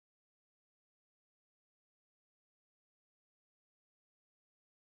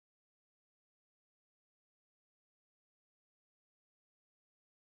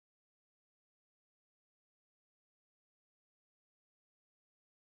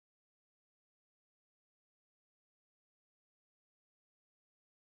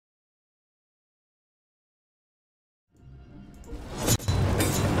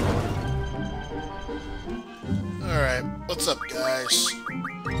Alright, what's up guys?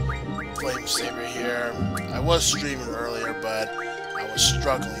 Flamesaber here. I was streaming earlier, but I was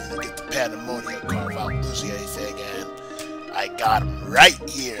struggling to get the Pandemonia card without losing anything, and I got him right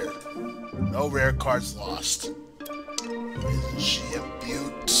here. No rare cards lost. Isn't she a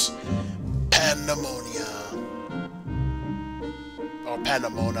beaut? Pandemonia. Or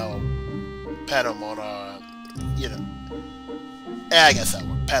Pandemonia, you know. Yeah, I guess that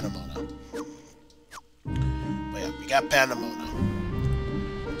worked. Pandemonia. But yeah, we got Pandemonia.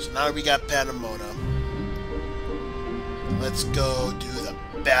 So now that we got Pandemonia, let's go do the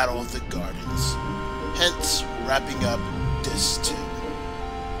Battle of the Gardens. Hence, wrapping up this too.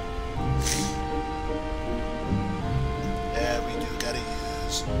 And we do gotta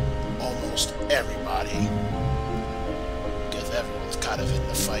use almost everybody, because everyone's kind of in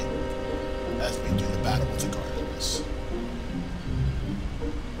the fight as we do the Battle of the Gardens.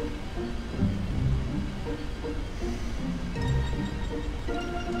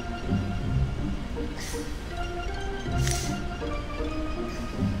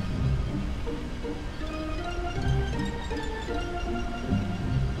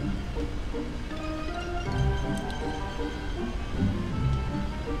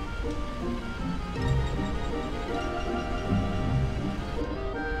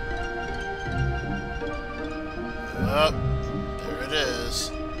 Oh, there it is.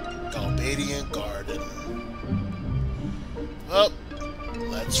 Galbadian Garden. Oh,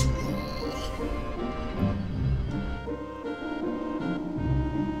 let's roll.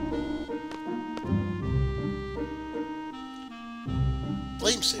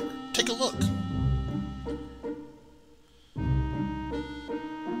 Flamesaber, take a look.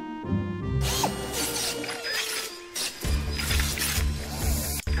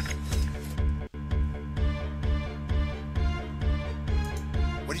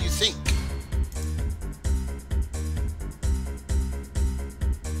 What do you think?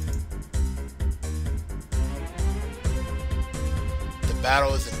 The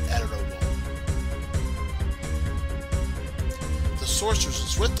battle is inevitable. The sorceress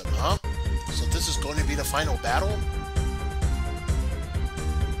is with them, huh? So this is going to be the final battle?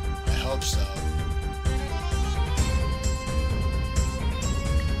 I hope so.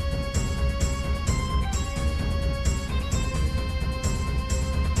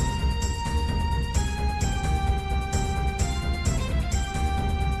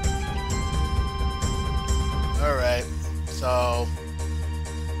 Alright, so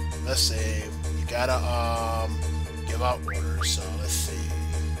let's see. You gotta give out orders, so let's see.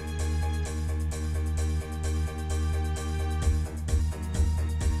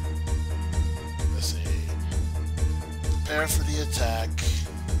 Let's see. Prepare for the attack.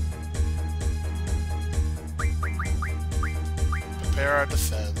 Prepare our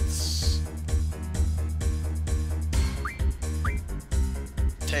defense.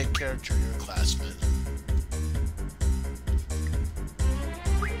 Take care of junior classmen.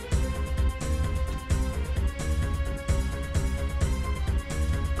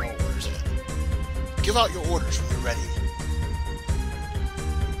 Give out your orders when you're ready.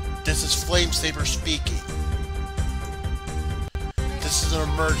 This is Flamesaber speaking. This is an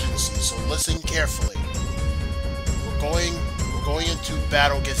emergency, so listen carefully. We're going into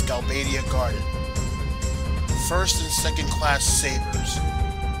battle against Galbadia Garden. First and second class sabers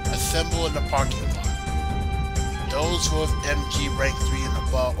assemble in the parking lot. Those who have MG rank 3 and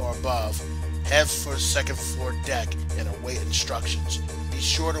above head for the second floor deck and await instructions. Be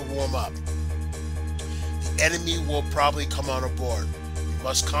sure to warm up. Enemy will probably come on board. We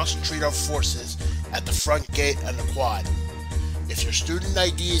must concentrate our forces at the front gate and the quad. If your student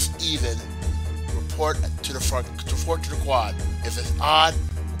ID is even, report to the quad. If it's odd,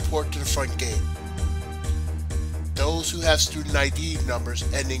 report to the front gate. Those who have student ID numbers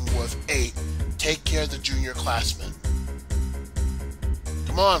ending with 8, take care of the junior classmen.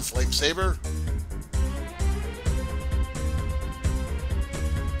 Come on, Flamesaber.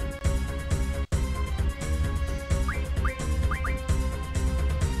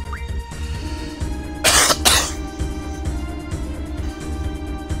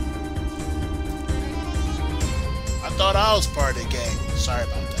 I thought I was part of the gang. Sorry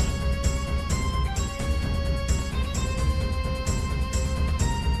about that.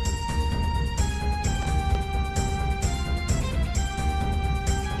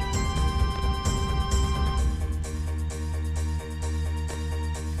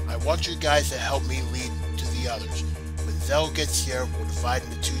 I want you guys to help me lead to the others. When Zell gets here, we'll divide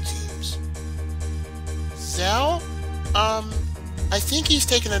into 2 teams. Zell? I think he's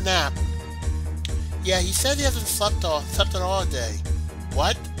taking a nap. Yeah, he said he hasn't slept at all day.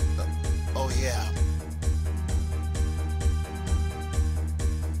 What? Oh, yeah.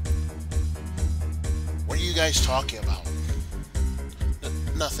 you guys talking about?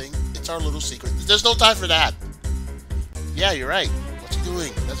 Nothing. It's our little secret. There's no time for that. Yeah, you're right. What's he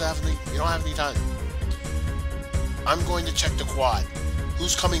doing? Doesn't have any. You don't have any time. I'm going to check the quad.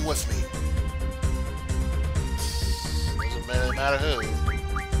 Who's coming with me? Doesn't really matter who.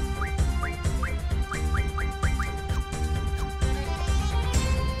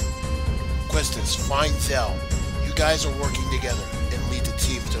 Questions, find Zell. You guys are working together and lead the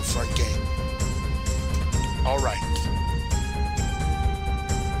team to the front gate. Alright.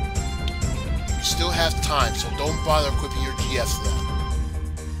 You still have time, so don't bother equipping your GF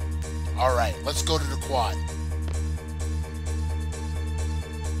then. Alright, let's go to the quad.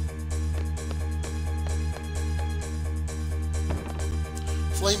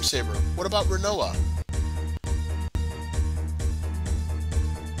 Flamesaber, what about Renoa?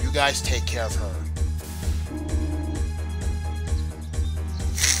 You guys take care of her.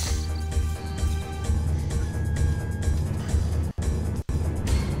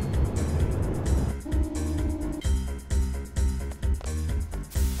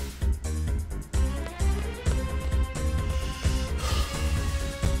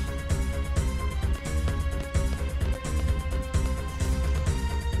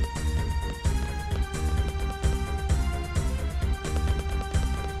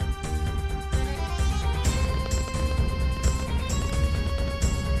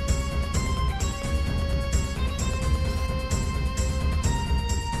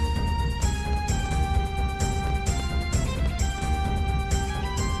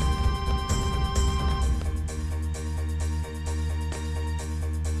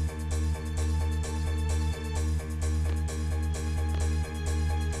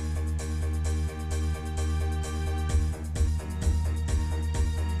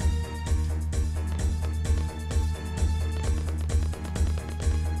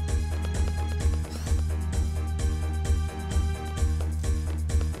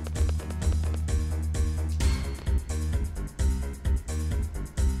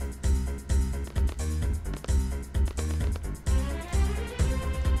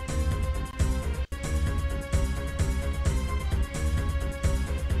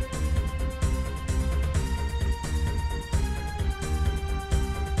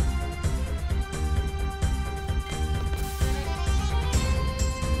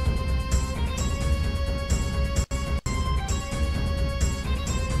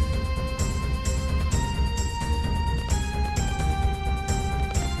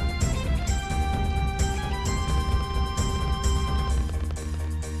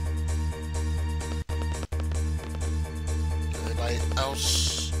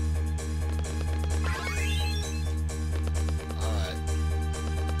 Else. Alright.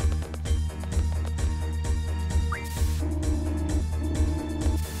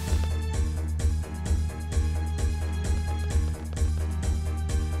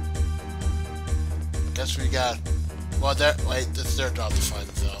 Guess we got. Well, that. Wait, that's their job to find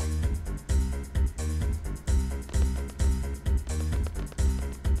Zell.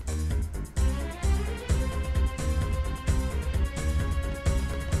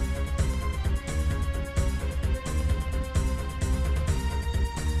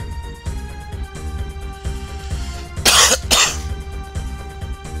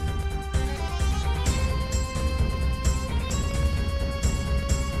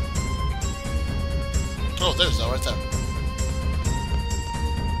 Oh, there's Zell right there.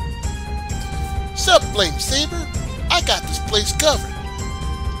 Sup, Flamesaber? I got this place covered.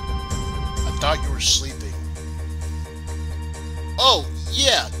 I thought you were sleeping. Oh,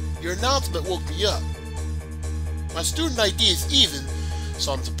 yeah. Your announcement woke me up. My student ID is even,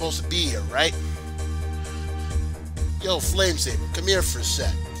 so I'm supposed to be here, right? Yo, Flamesaber, come here for a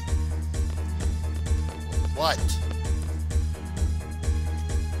sec. What?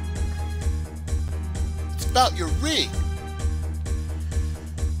 About your ring.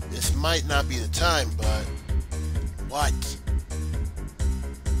 This might not be the time, but what?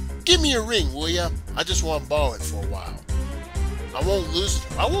 Give me your ring, will ya? I just want to borrow it for a while. I won't lose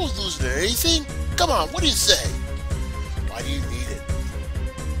it. I won't lose it or anything. Come on, what do you say? Why do you need it?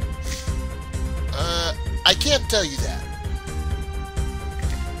 I can't tell you that.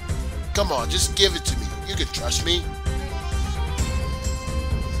 Come on, just give it to me. You can trust me.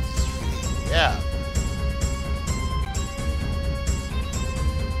 Yeah.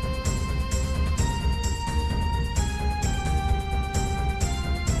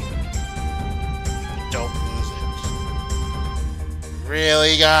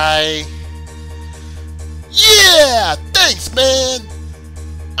 Really, guy? Yeah! Thanks, man!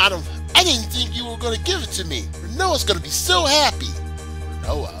 I didn't think you were gonna give it to me. Renoa's gonna be so happy.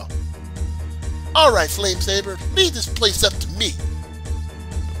 Renoa? Alright, Flamesaber, leave this place up to me.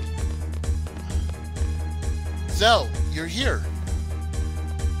 Zell, you're here.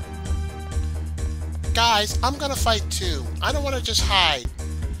 Guys, I'm gonna fight too. I don't want to just hide.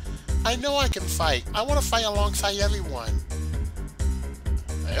 I know I can fight. I want to fight alongside everyone.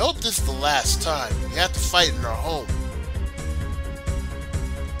 I hope this is the last time we have to fight in our home.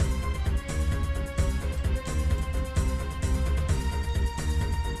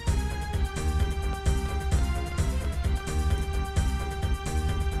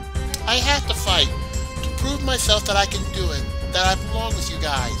 I have to fight to prove myself that I can do it, that I belong with you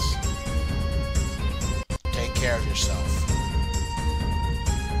guys. Take care of yourself.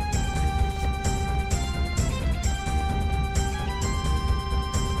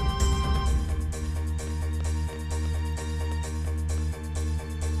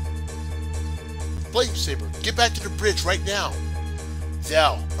 Flamesaber, get back to the bridge right now.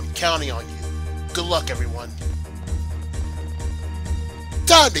 Zell, I'm counting on you. Good luck, everyone.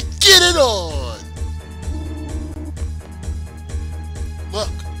 Time to get it on! Look.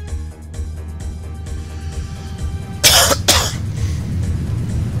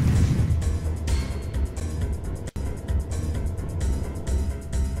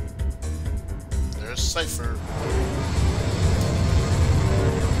 There's Cypher.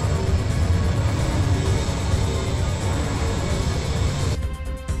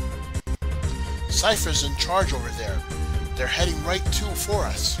 Cypher's in charge over there. They're heading right for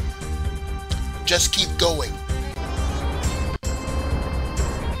us. Just keep going.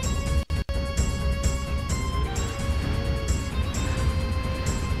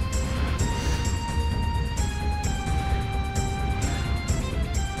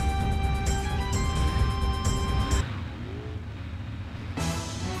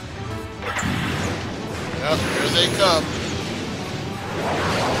 Yep, here they come.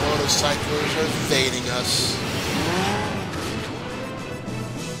 Motorcyclers are evading us.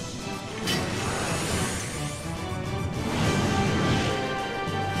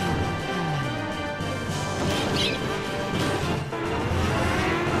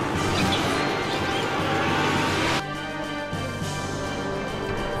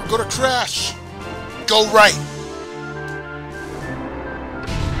 We're gonna crash. Go right.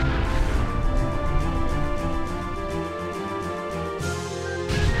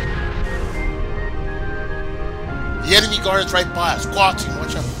 The enemy guard is right by us. Watching,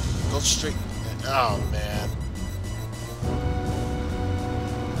 watch out. Go straight. Oh, man.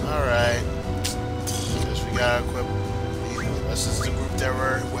 Alright. Guess we gotta equip. This is the group that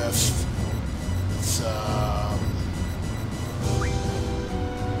we're with. It's,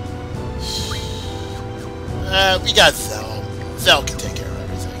 we got Zell. Zell can take care of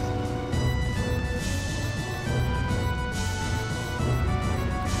everything.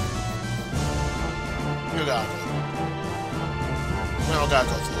 You got it. We don't gotta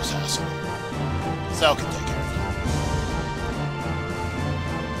go through this hassle. Zell can take care of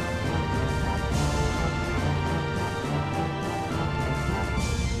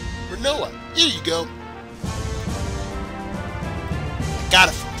it. Renoa, here you go. I got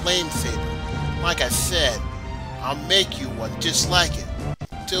it from Flamesaber. Like I said, I'll make you one just like it.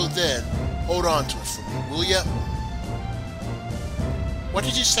 Till then, hold on to it for me, will ya? What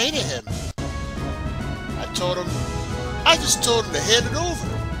did you say to him? I just told him to hand it over.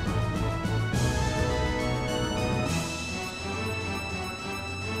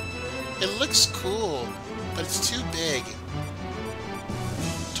 It looks cool, but it's too big.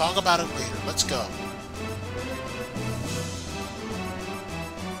 Talk about it later. Let's go.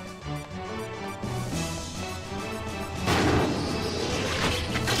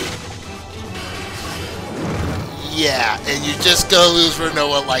 Yeah, and you're just gonna lose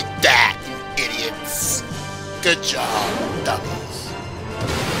Renoa like that, you idiots. Good job, dummies.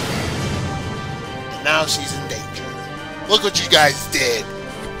 And now she's in danger. Look what you guys did.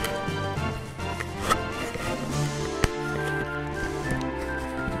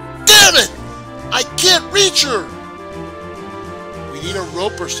 Damn it! I can't reach her! We need a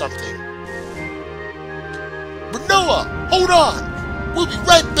rope or something. Renoa, hold on! We'll be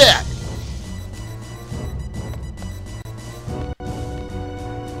right back!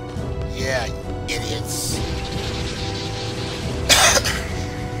 Yeah, you idiots.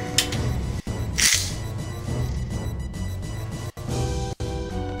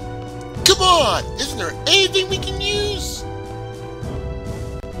 Come on! Isn't there anything we can use?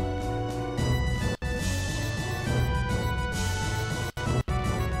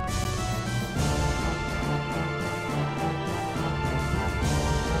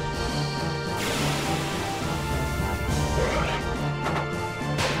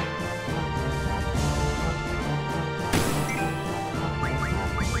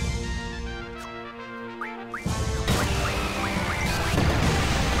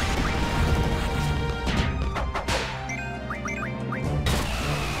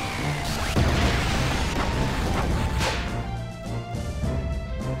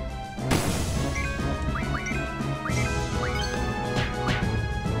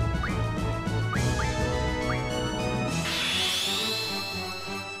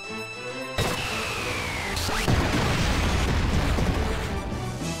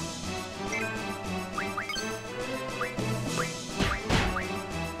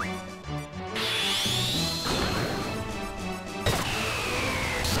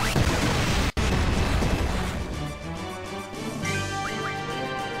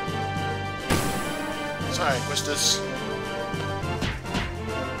 Alright, what's this?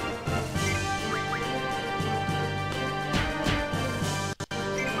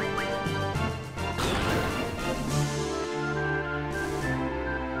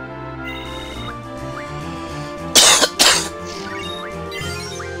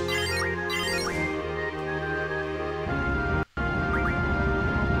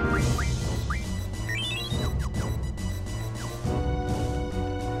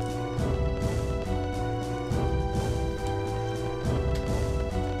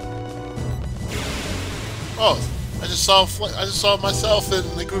 Oh, I just saw myself and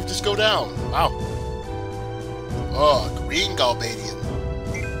the group just go down. Wow. Oh, green Galbadian.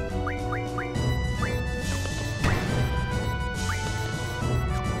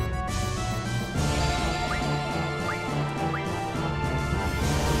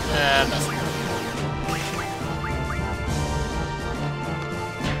 Nothing.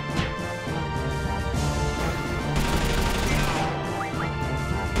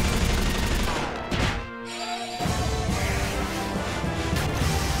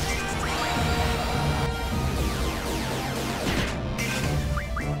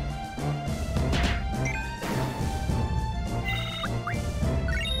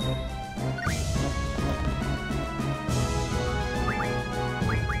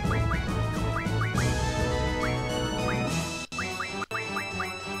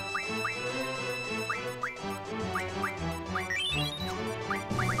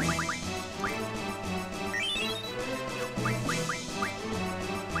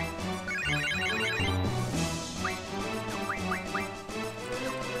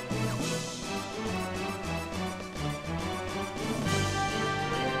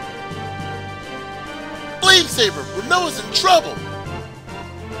 Flamesaber, Renoa's in trouble!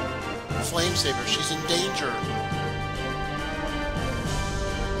 Flamesaber, she's in danger.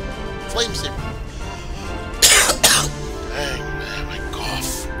 Flamesaber. Dang, man, my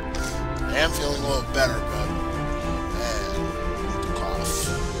cough. I am feeling a little better, but... man, cough.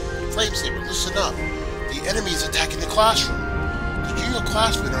 Flamesaber, listen up. The enemy is attacking the classroom. The junior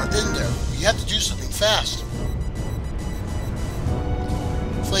classmen are in there. We have to do something fast.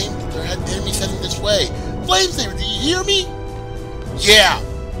 Flame, there are enemies heading this way. Flamesaber, do you hear me? Yeah,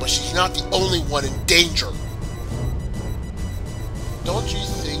 but she's not the only one in danger. Don't you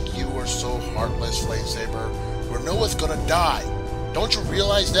think you are so heartless, Flamesaber? Renoa's gonna die. Don't you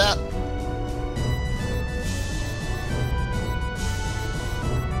realize that?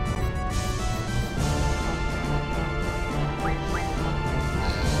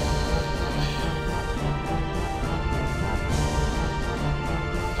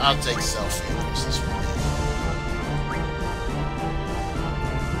 I'll take selfie this one.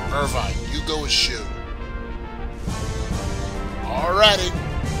 Irvine, you go and shoot. Alrighty.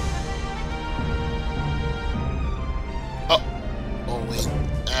 Oh wait.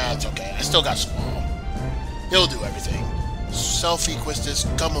 That's okay. I still got Squall. He'll do everything. Selfie Quistis,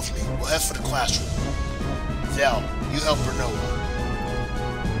 come with me. We'll head for the classroom. Zel, you help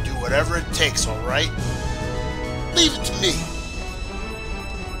Renoa. Do whatever it takes, alright? Leave it to me.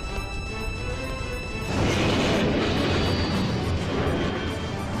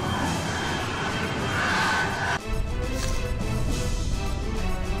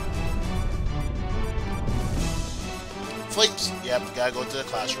 Flames. Yep, we gotta go to the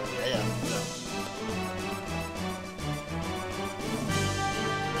classroom. Yeah.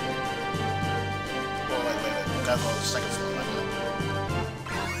 Oh, wait. We gotta go to the second floor.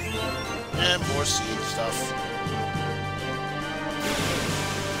 And more seed stuff.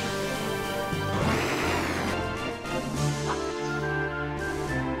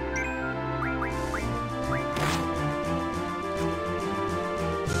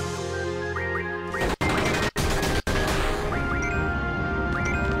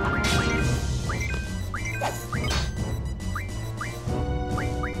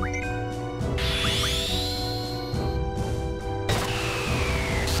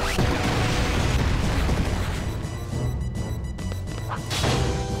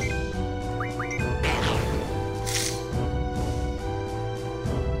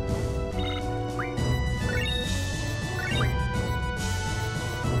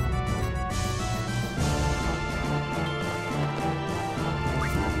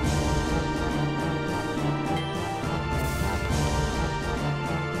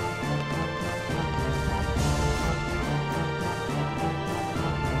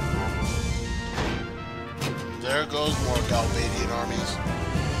 There goes more Galbadian armies.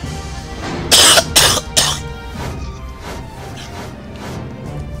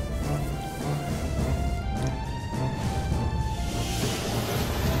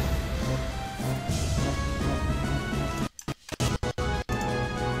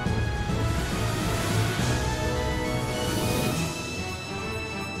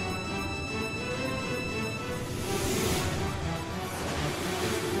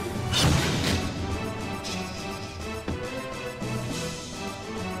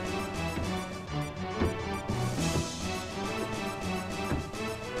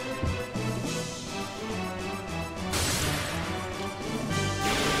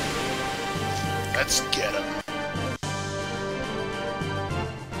 Let's get him.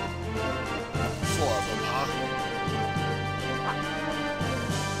 4 of them, huh?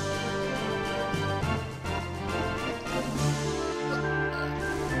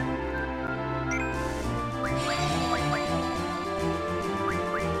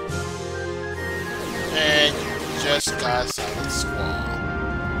 And you just got Silent Squall.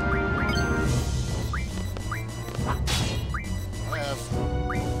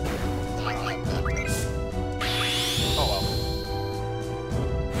 I don't have that breath. Oh well.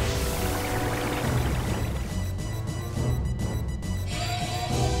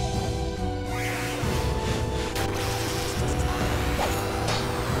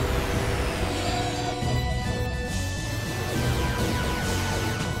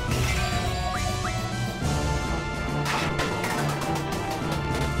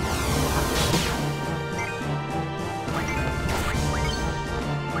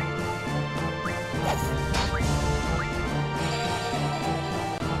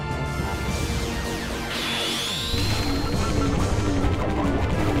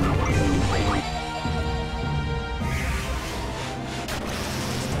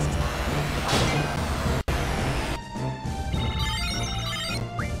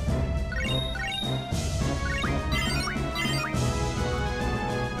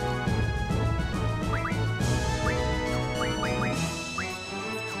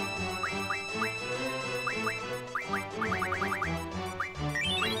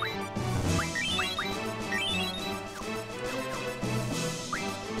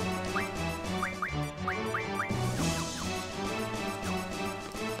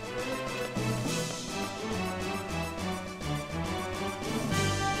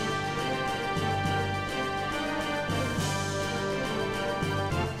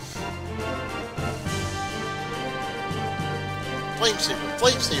 Flamesaber!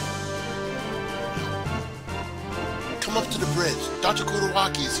 Flamesaber! Come up to the bridge. Dr.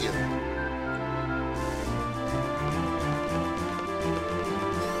 Kudawaki is here.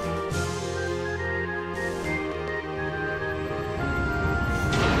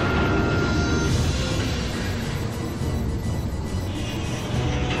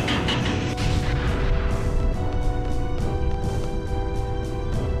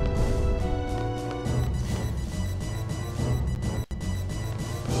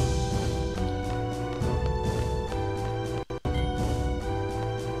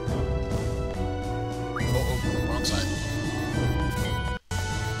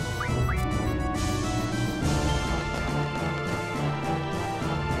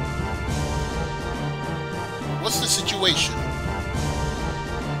 What's the situation?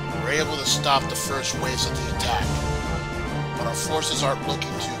 We're able to stop the first waves of the attack, but our forces aren't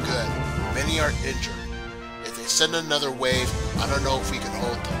looking too good. Many are injured. If they send another wave, I don't know if we can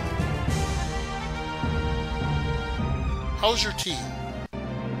hold them. How's your team?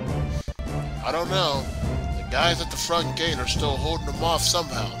 I don't know. The guys at the front gate are still holding them off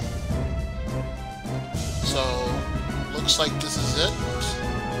somehow. So, looks like this is it.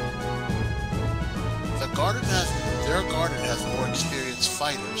 Their garden has more experienced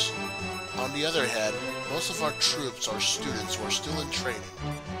fighters. On the other hand, most of our troops are students who are still in training.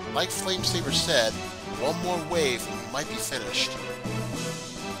 Like Flamesaber said, one more wave and we might be finished.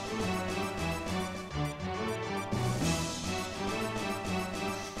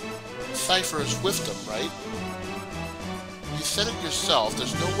 Cypher is with them, right? You said it yourself,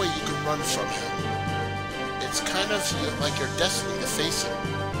 there's no way you can run from him. It's kind of like your destiny to face him.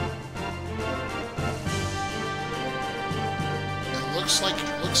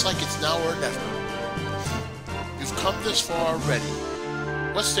 Looks like it's now or never. You've come this far already.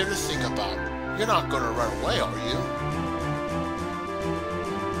 What's there to think about? You're not gonna run away, are you?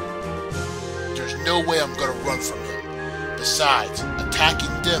 There's no way I'm gonna run from him. Besides,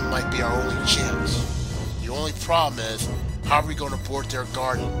 attacking them might be our only chance. The only problem is, how are we gonna board their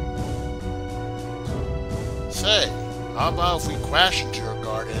garden? Say, how about if we crash into your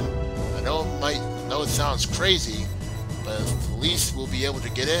garden? I know it sounds crazy, but at least we'll be able to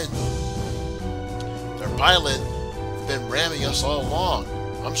get in. Their pilot has been ramming us all along.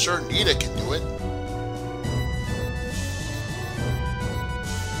 I'm sure Nita can do it.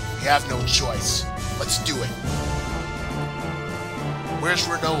 We have no choice. Let's do it. Where's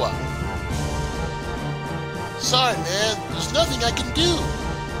Renoa? Sorry, man. There's nothing I can do.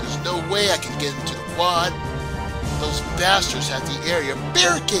 There's no way I can get into the quad. Those bastards have the area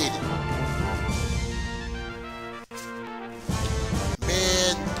barricaded.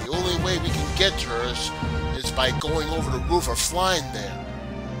 We can get to her is by going over the roof or flying there.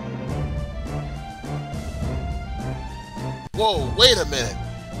 Whoa, wait a minute.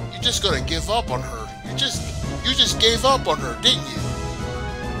 You You're just gonna give up on her. You just gave up on her, didn't you?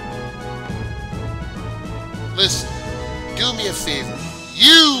 Listen, do me a favor.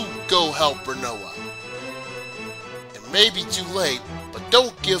 You go help Renoa. It may be too late, but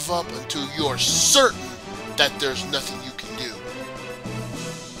don't give up until you're certain that there's nothing you can do.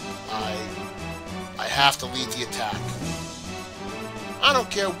 I have to lead the attack. I don't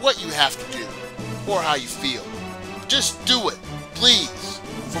care what you have to do, or how you feel. Just do it, please,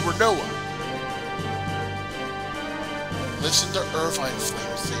 for Renoa. Listen to Irvine,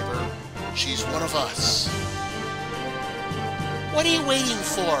 Flamesaber. She's one of us. What are you waiting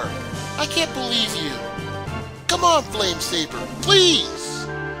for? I can't believe you. Come on, Flamesaber, please.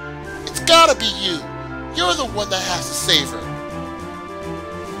 It's gotta be you. You're the one that has to save her.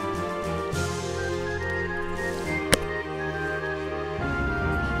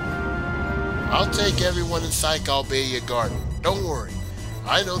 I'll take everyone inside Galbadia Garden. Don't worry.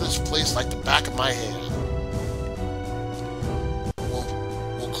 I know this place like the back of my hand.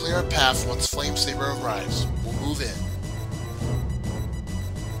 We'll clear a path once Flamesaber arrives. We'll move in.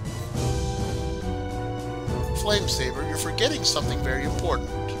 Flamesaber, you're forgetting something very important.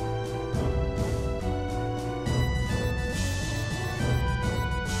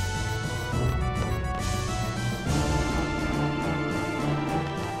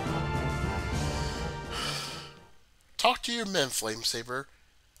 Talk to your men, Flamesaber.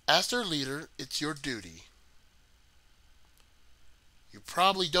 As their leader, it's your duty. You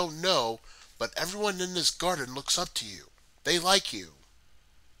probably don't know, but everyone in this garden looks up to you. They like you.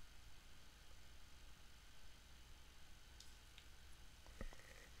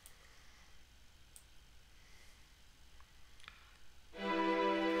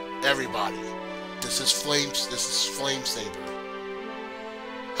 Everybody, this is Flamesaber.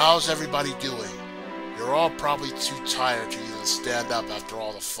 How's everybody doing? You're all probably too tired to even stand up after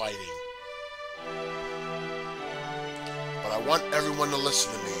all the fighting. But I want everyone to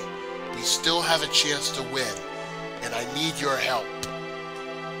listen to me. We still have a chance to win, and I need your help.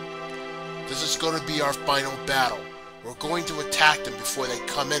 This is going to be our final battle. We're going to attack them before they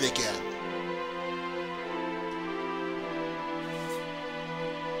come in again.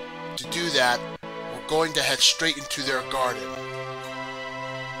 To do that, we're going to head straight into their garden.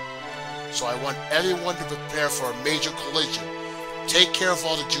 So I want everyone to prepare for a major collision. Take care of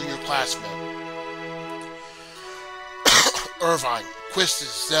all the junior classmen. Irvine,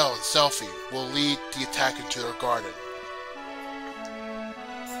 Quistis, Zell, and Selfie will lead the attack into their garden.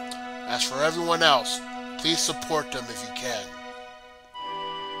 As for everyone else, please support them if you can.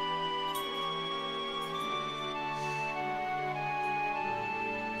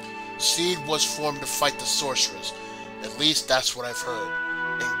 Seed was formed to fight the sorceress. At least that's what I've heard.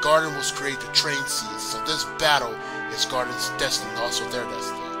 And Garden was created to train Seed, so this battle is Garden's destiny, also their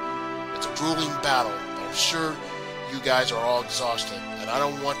destiny. It's a grueling battle, but I'm sure you guys are all exhausted, and I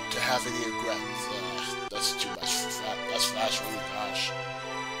don't want to have any regrets. That's too much for that. That's fast for you, gosh.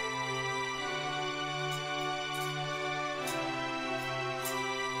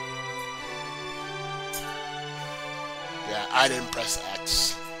 Yeah, I didn't press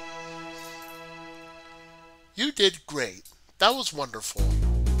X. You did great. That was wonderful.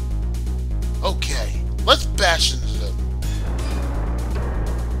 Okay, let's bash into them.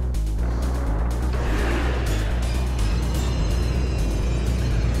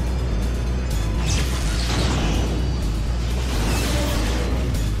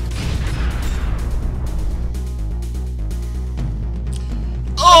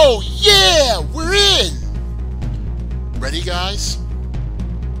 Oh yeah, we're in! Ready, guys?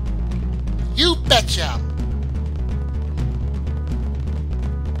 You betcha!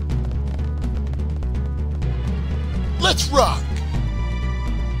 Let's rock!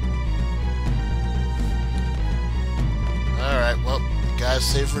 Alright, well, you guys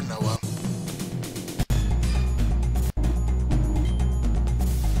save Renoa.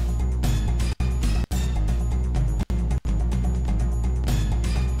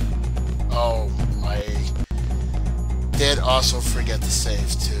 Oh, I did also forget to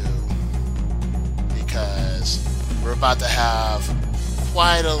save too. Because we're about to have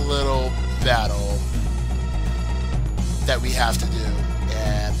quite a little battle that we have to do,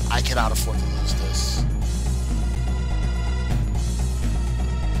 and I cannot afford to lose this.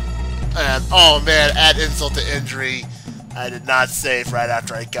 And oh man, add insult to injury, I did not save right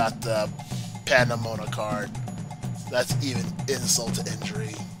after I got the Pandemona card. That's even insult to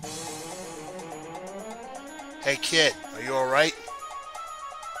injury. Hey kid, are you alright?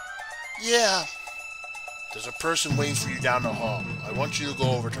 Yeah. There's a person waiting for you down the hall. I want you to go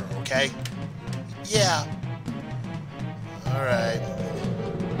over to her, okay? Yeah. Alright.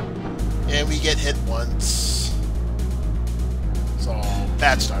 And we get hit once. So,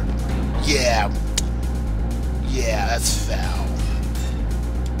 bad start. Yeah. Yeah, that's foul.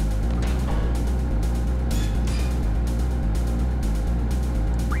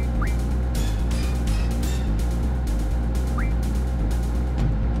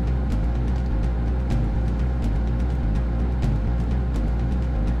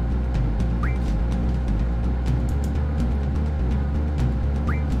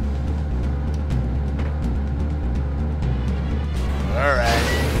 Alright,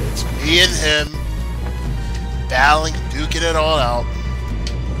 it's me and him, battling, duking it all out.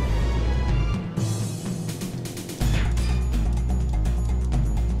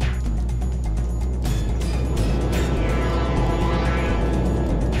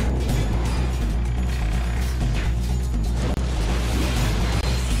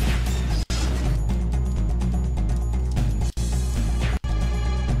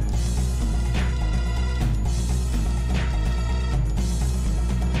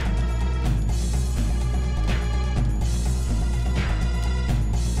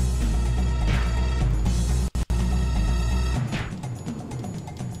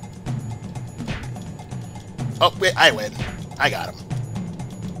 Oh, wait, I win. I got him.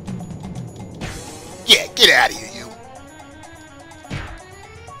 Yeah, get out of here, you.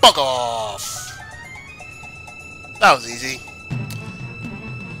 Fuck off. That was easy.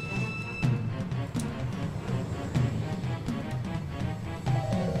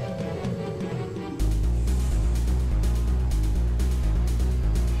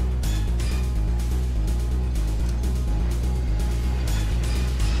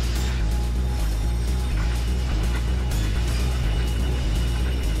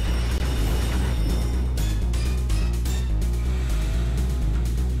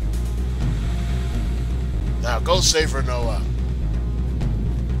 Now go save Renoa.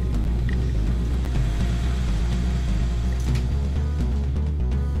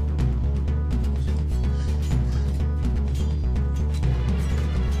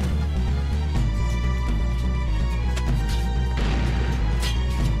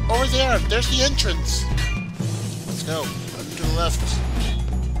 Over there, there's the entrance. Let's go. Up to the left.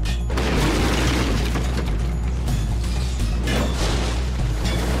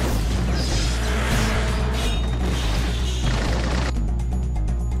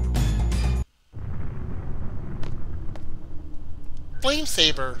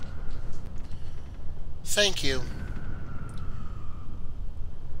 Flamesaber. Thank you.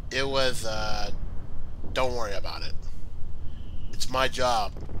 It was, don't worry about it. It's my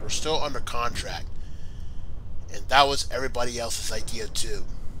job. We're still under contract. And that was everybody else's idea too.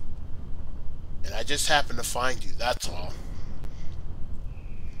 And I just happened to find you, that's all.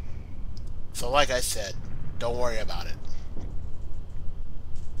 So like I said, don't worry about it.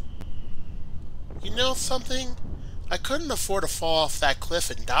 You know something? I couldn't afford to fall off that cliff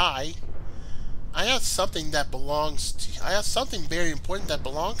and die. I have something that belongs to you. I have something very important that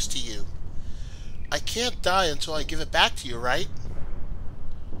belongs to you. I can't die until I give it back to you, right?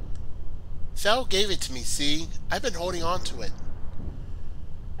 Sal gave it to me, see? I've been holding on to it.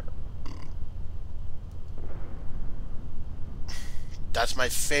 That's my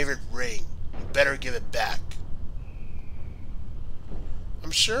favorite ring. You better give it back.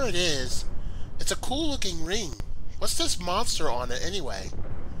 I'm sure it is. It's a cool looking ring. What's this monster on it anyway?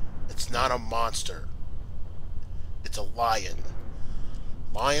 It's not a monster. It's a lion.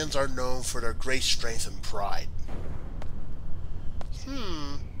 Lions are known for their great strength and pride.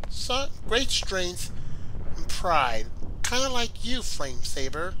 So, great strength and pride. Kinda like you,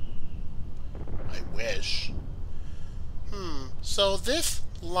 Flamesaber. I wish. So this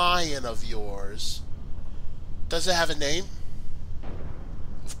lion of yours, does it have a name?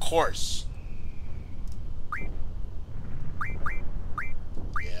 Of course.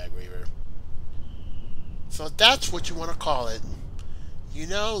 So that's what you want to call it. You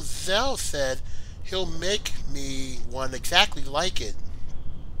know, Zell said he'll make me one exactly like it.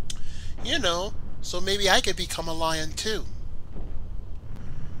 You know, so maybe I could become a lion too.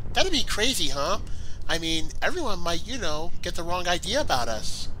 That'd be crazy, huh? I mean, everyone might, you know, get the wrong idea about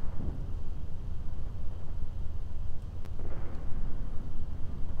us.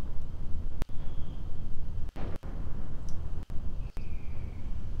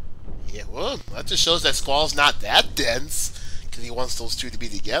 Yeah, well, that just shows that Squall's not that dense, because he wants those two to be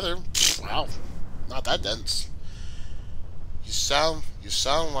together. Wow, not that dense. You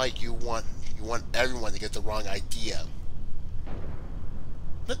sound like you want everyone to get the wrong idea.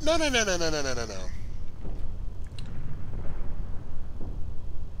 No.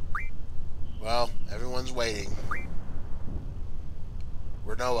 Well, everyone's waiting.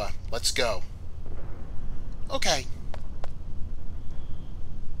 Renoa, let's go. Okay.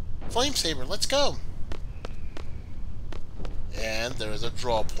 Flamesaber, let's go. And there is a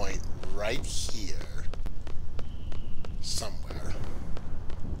draw point right here. Somewhere.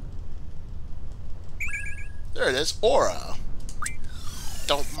 There it is, Aura.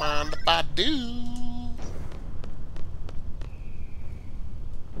 Don't mind if I do.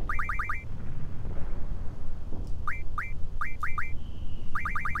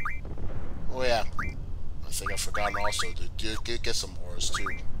 Oh yeah, I think I've forgotten also to get some auras too.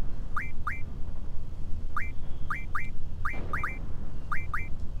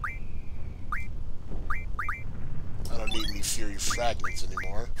 I don't need any Fury Fragments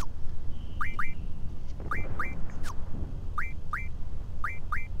anymore.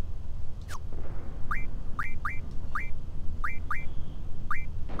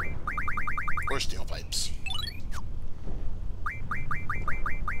 Or Steel Pipes.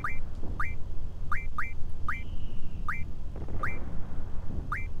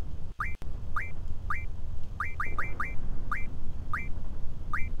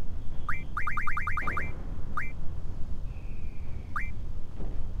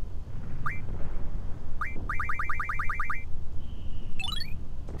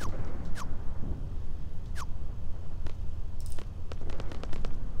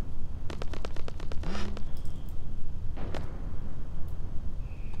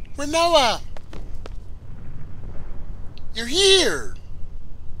 Renoa! You're here!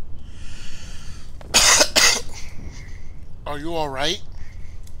 Are you alright?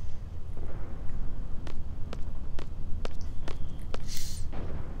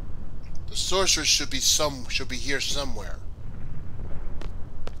 The sorcerer should be here somewhere.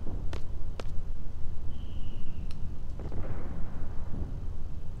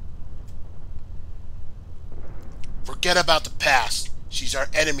 Forget about the past. She's our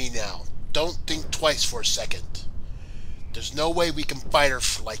enemy now. Don't think twice for a second. There's no way we can fight her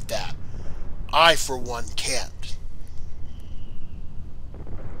like that. I, for one, can't.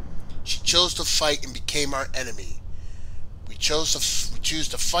 She chose to fight and became our enemy. We choose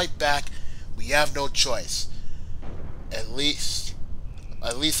to fight back. We have no choice. At least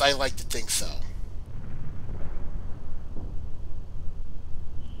I like to think so.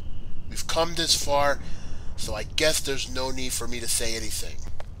 We've come this far, so I guess there's no need for me to say anything.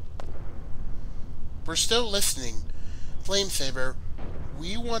 We're still listening. Flamesaber,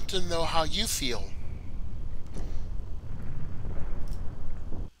 we want to know how you feel.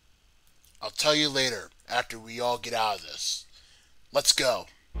 I'll tell you later, after we all get out of this. Let's go.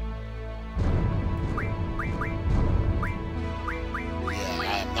 Yeah,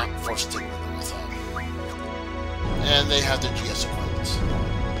 I am not forced to with them. And they have their GS equipment.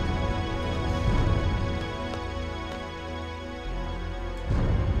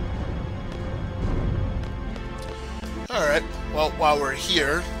 Alright, well, while we're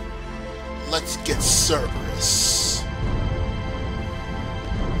here, let's get Cerberus.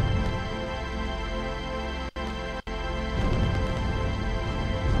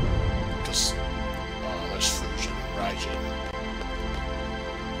 Because, there's Fusion and Raijin.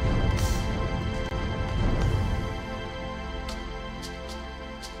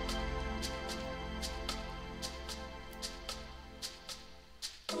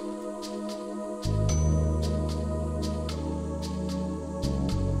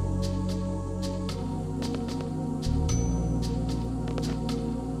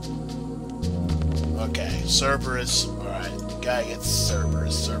 Okay, Cerberus. Alright, the guy gets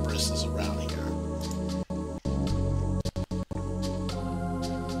Cerberus. Cerberus is around here.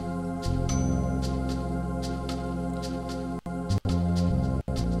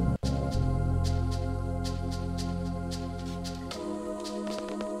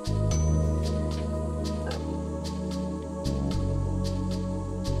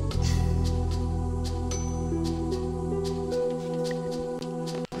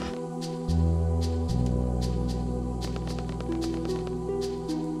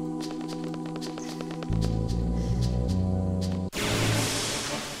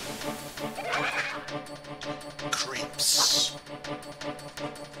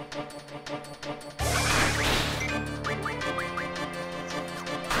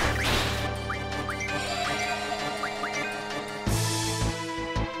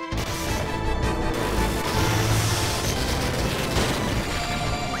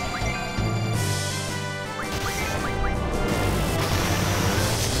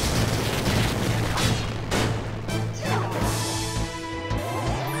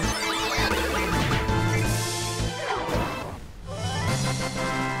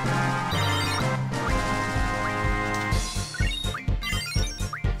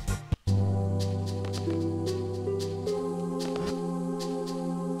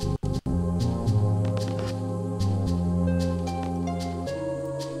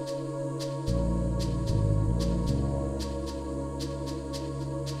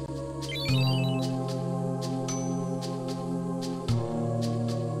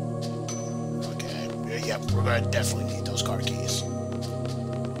 gonna definitely need those car keys.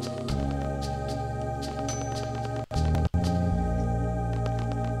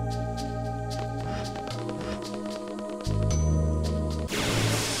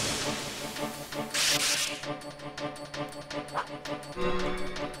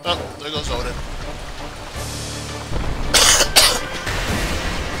 Oh, there goes Odin.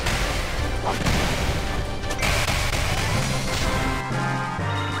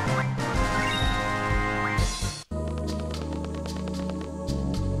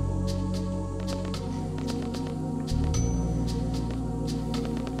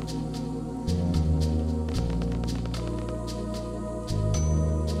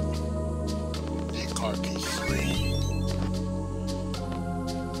 The car keys.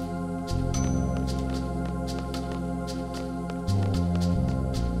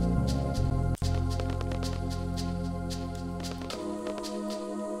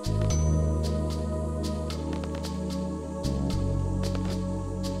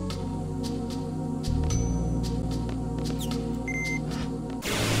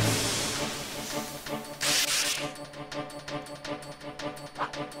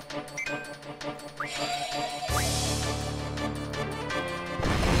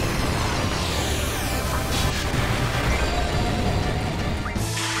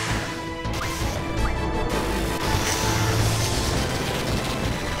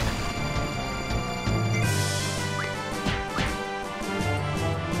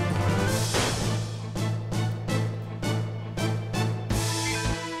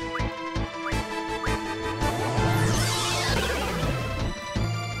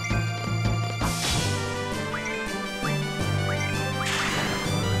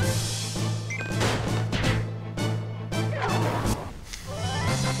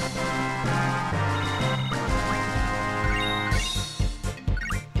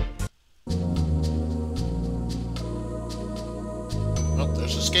 Oh,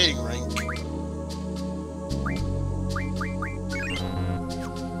 there's a skating rink.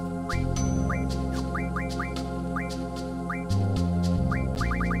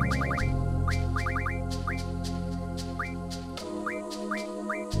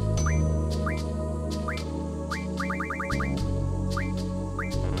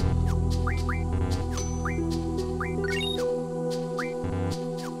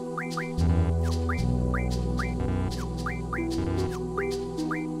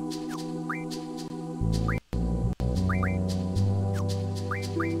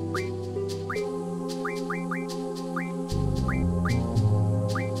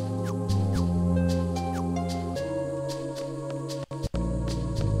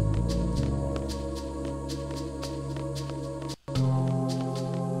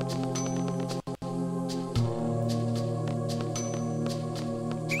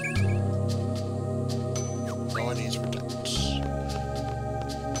 No one needs protects.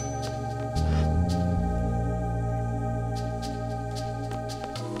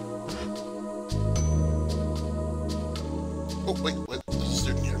 Oh, wait, there's a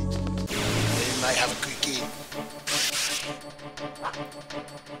student here. They might have a quick key.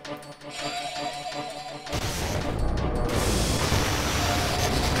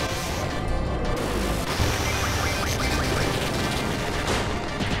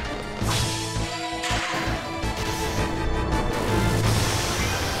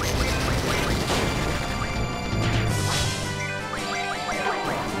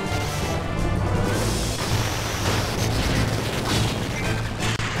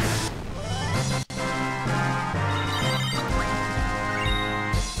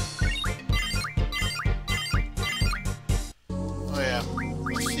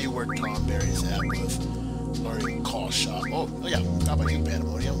 Where Tom Berry's at with learning call shop. Oh yeah, how about you,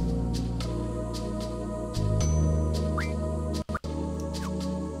 Pandemonium?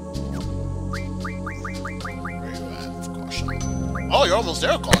 Where you at with call shop? Oh, you're almost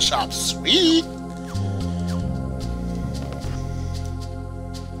there, call shop. Sweet.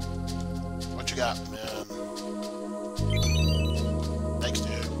 What you got, man? Thanks,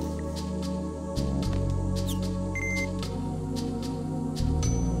 dude.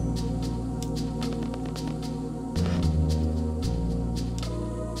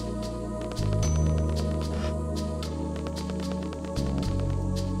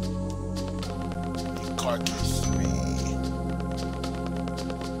 Car key 3.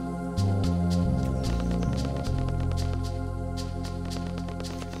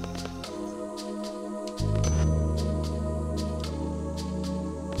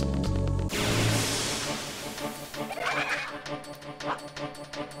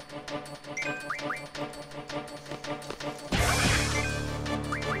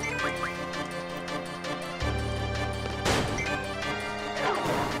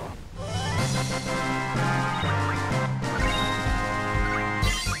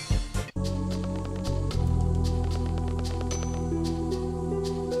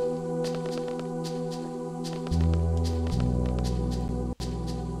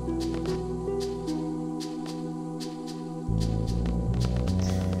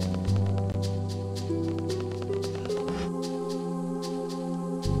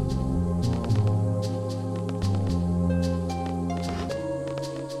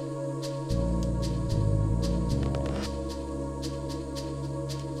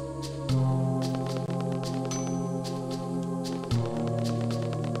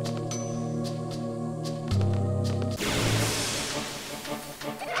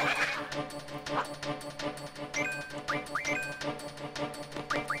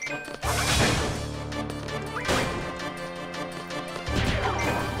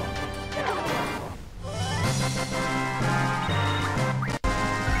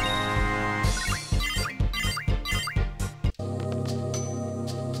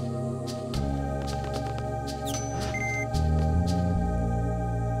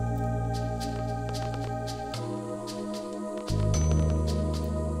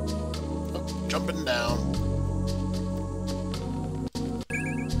 jumping down.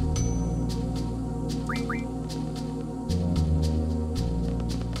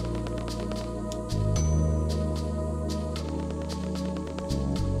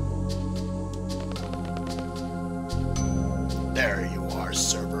 There you are,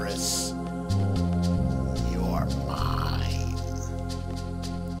 Cerberus. You are mine.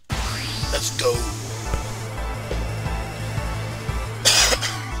 Let's go.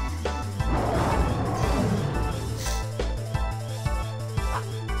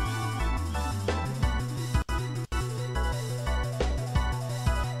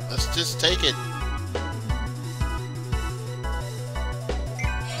 Let's just take it.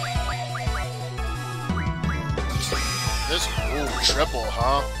 This triple,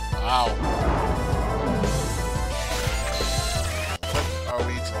 huh? Wow. What are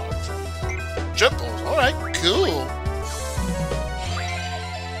we drawing from? Triples. All right, cool.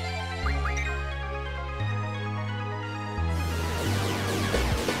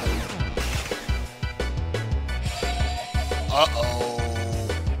 Uh-oh.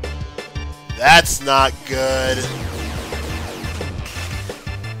 That's not good.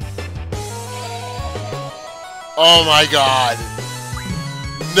 Oh my god.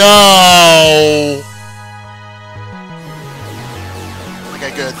 No!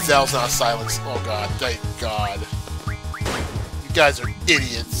 Okay, good. Zell's not silenced. Oh god, thank god. You guys are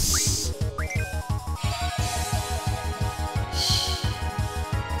idiots.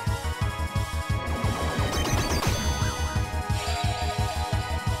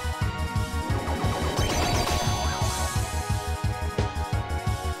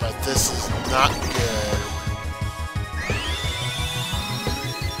 But this is not good.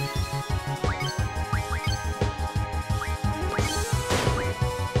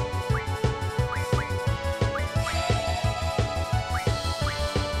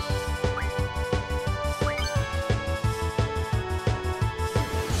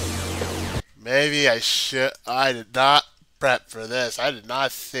 Maybe I should. I did not prep for this. I did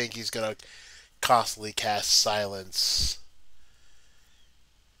not think he's gonna constantly cast silence.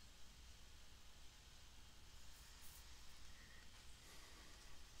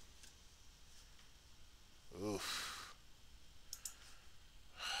 Oof.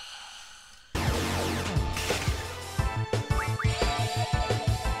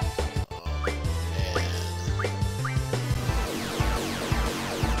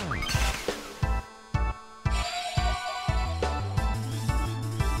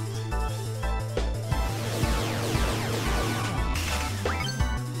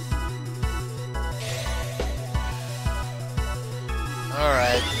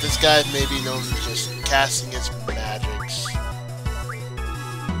 Alright, this guy maybe knows he's just casting his magics.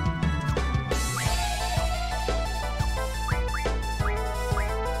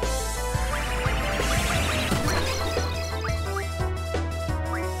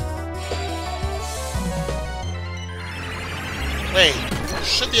 Wait, you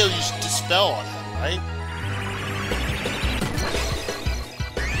should be able to use Dispel on him, right?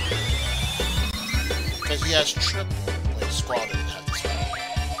 Because he has triple. Wait, Squall didn't have Dispel.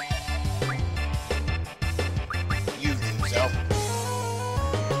 You do, Zell.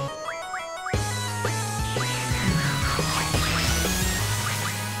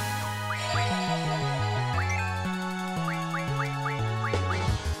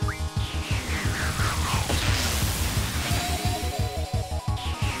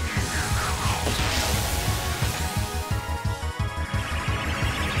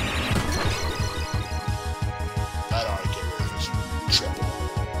 That ought to get rid of this.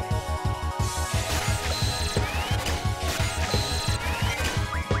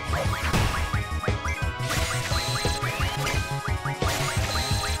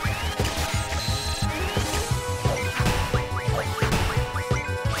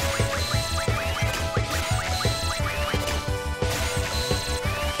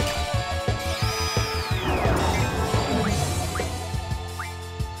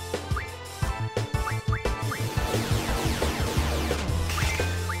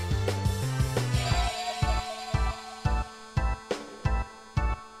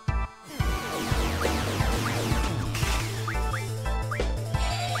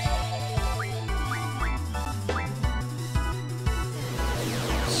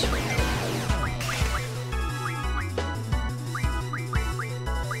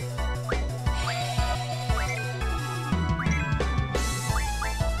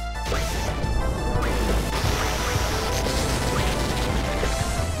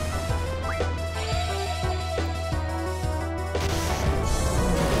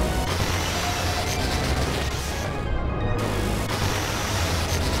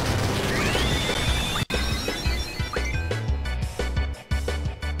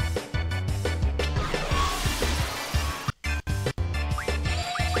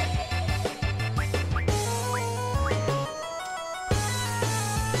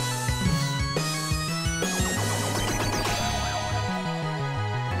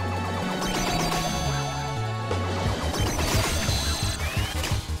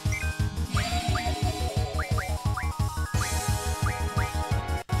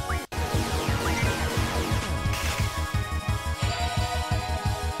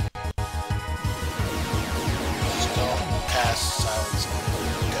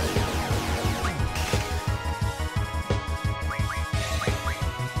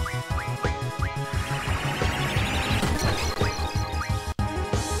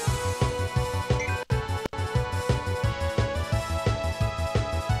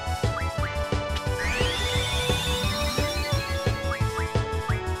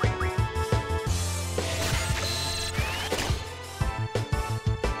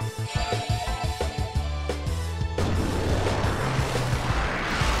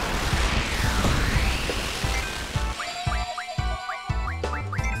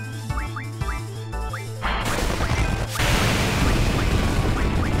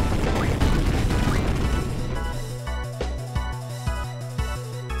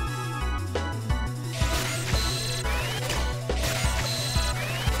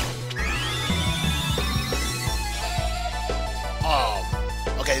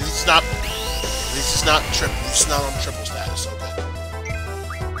 It's not. At least it's not triple. It's not on triple status. Okay.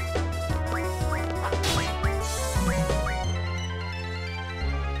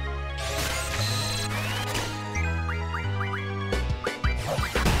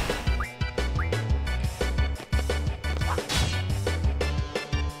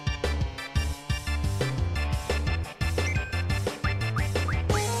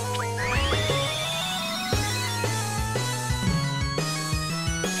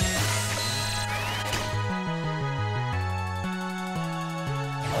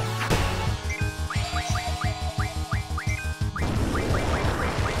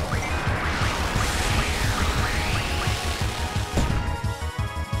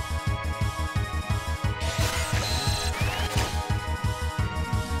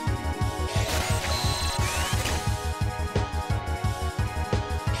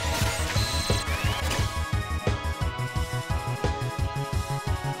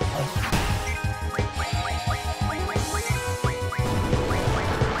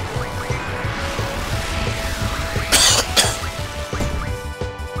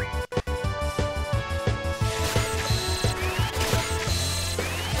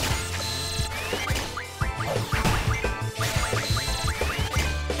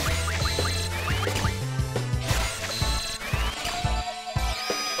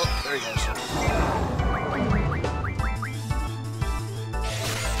 There he goes.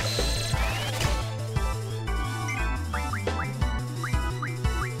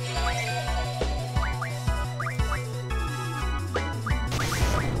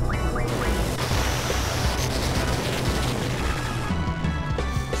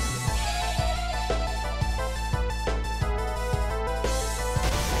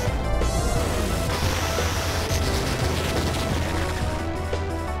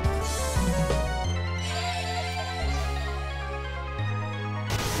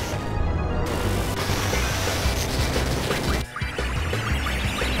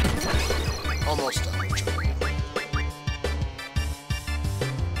 Almost done.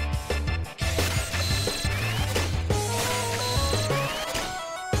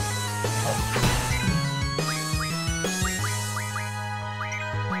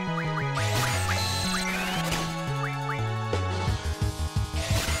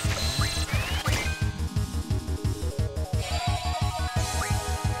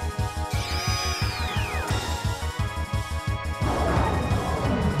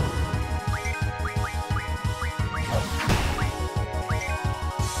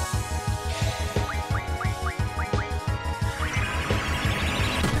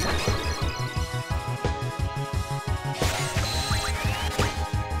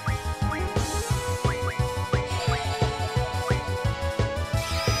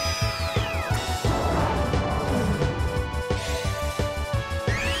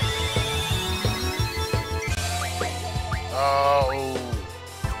 Oh,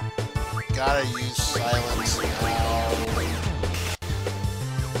 gotta use silence now.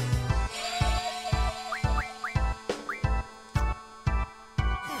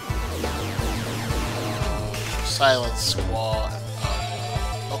 Silence Squall.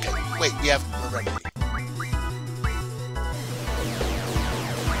 Okay, wait, we have a remedy.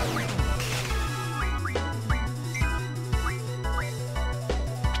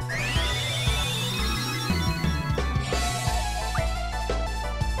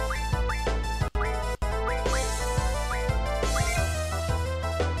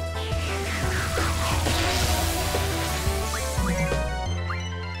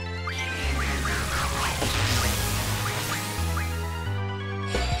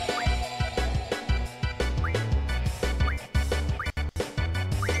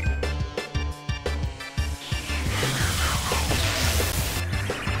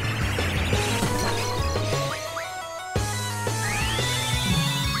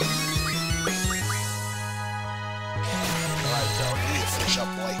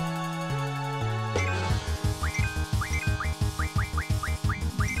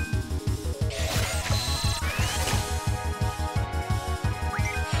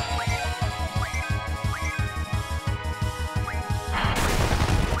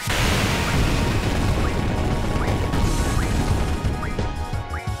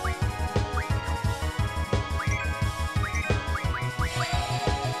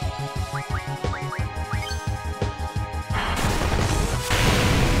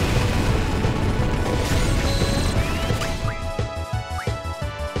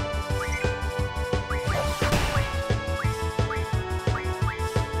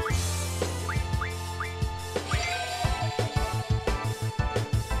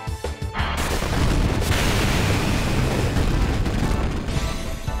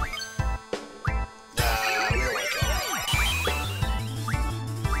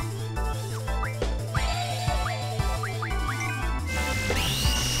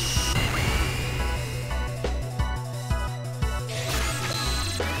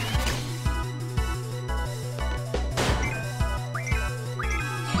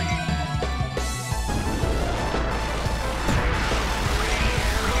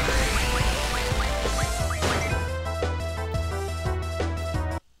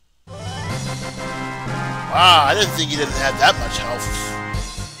 Ah, I didn't think he didn't have that much health.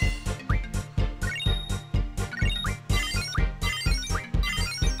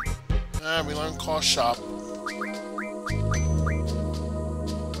 We learned Call Shop.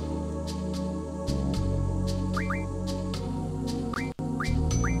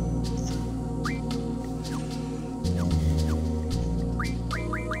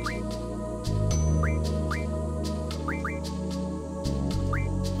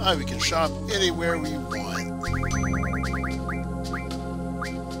 We can shop anywhere we want.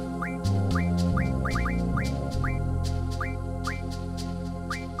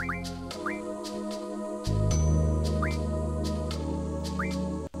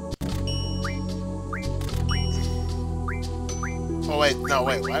 Oh wait, no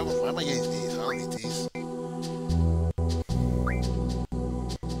wait, why am I getting these? I don't need these.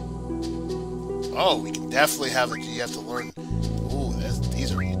 Oh, we can definitely have it. You have to learn. Ooh,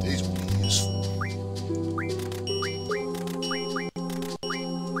 these will be useful.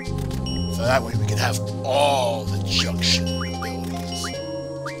 So that way we can have all the junction abilities.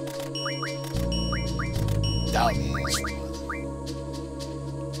 That would be useful.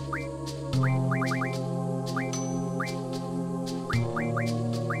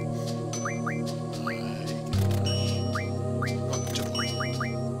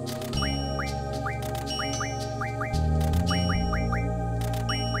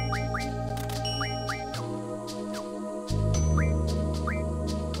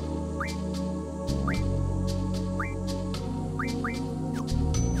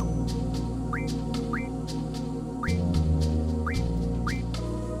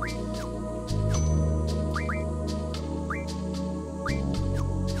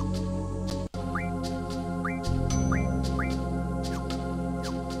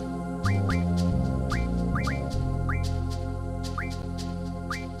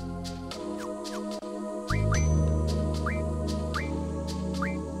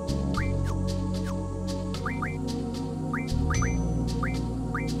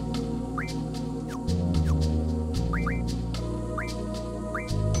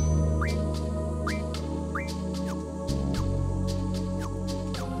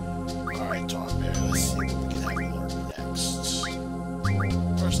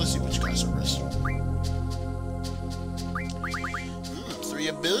 Let's see which guys are risky. Three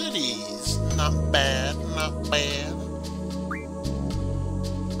abilities. Not bad, not bad.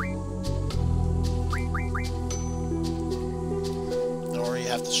 Or you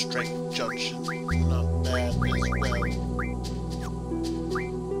have the strength junction. Not bad as well.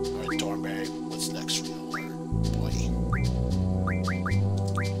 Alright, Thornberry, what's next for you to learn? Boy.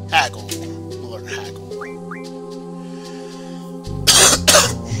 Haggle. We'll learn Haggle.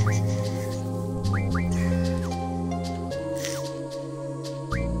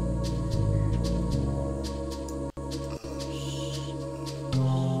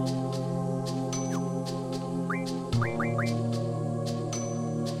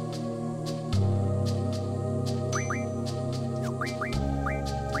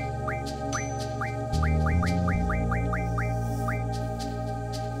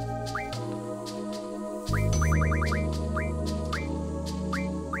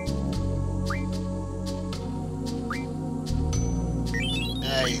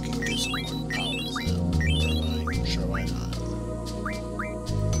 You can get some more powers in. Sure, why not?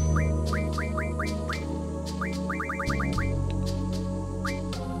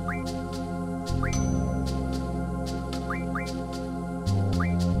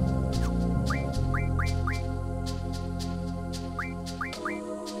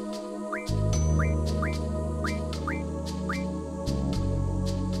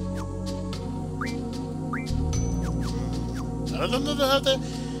 I don't know how the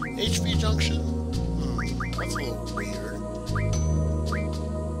HP junction? That's a little weird.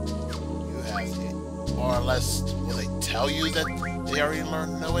 You have it. Or unless, will they tell you that they already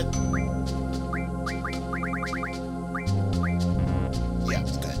know it? Yeah,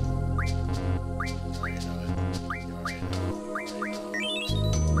 it's good. You already know it. You already know.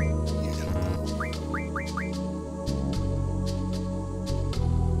 You don't know.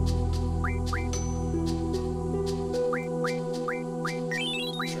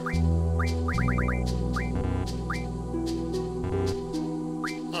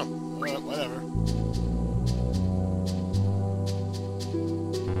 Whatever.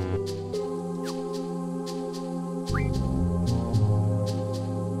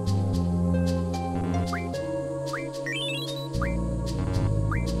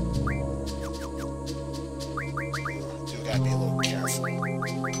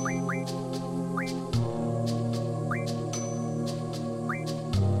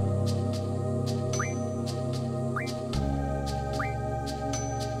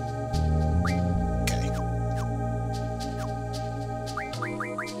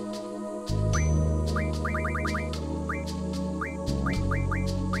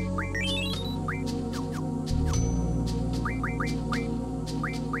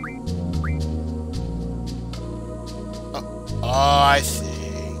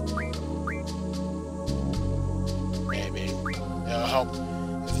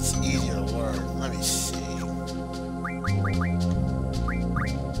 easier to learn. Let me see.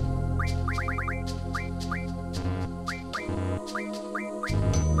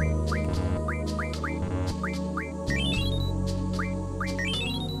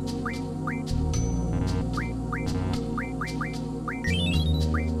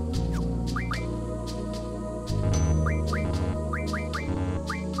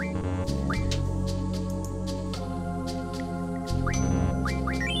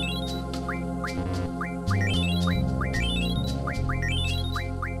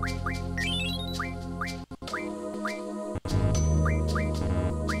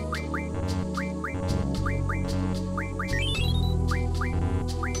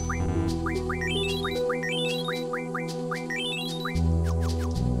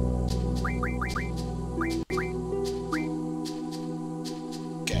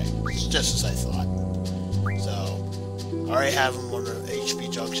 Just as I thought. So, I already have him on the HP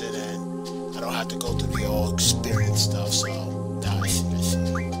junction, and I don't have to go through the all experience stuff, so, now I see.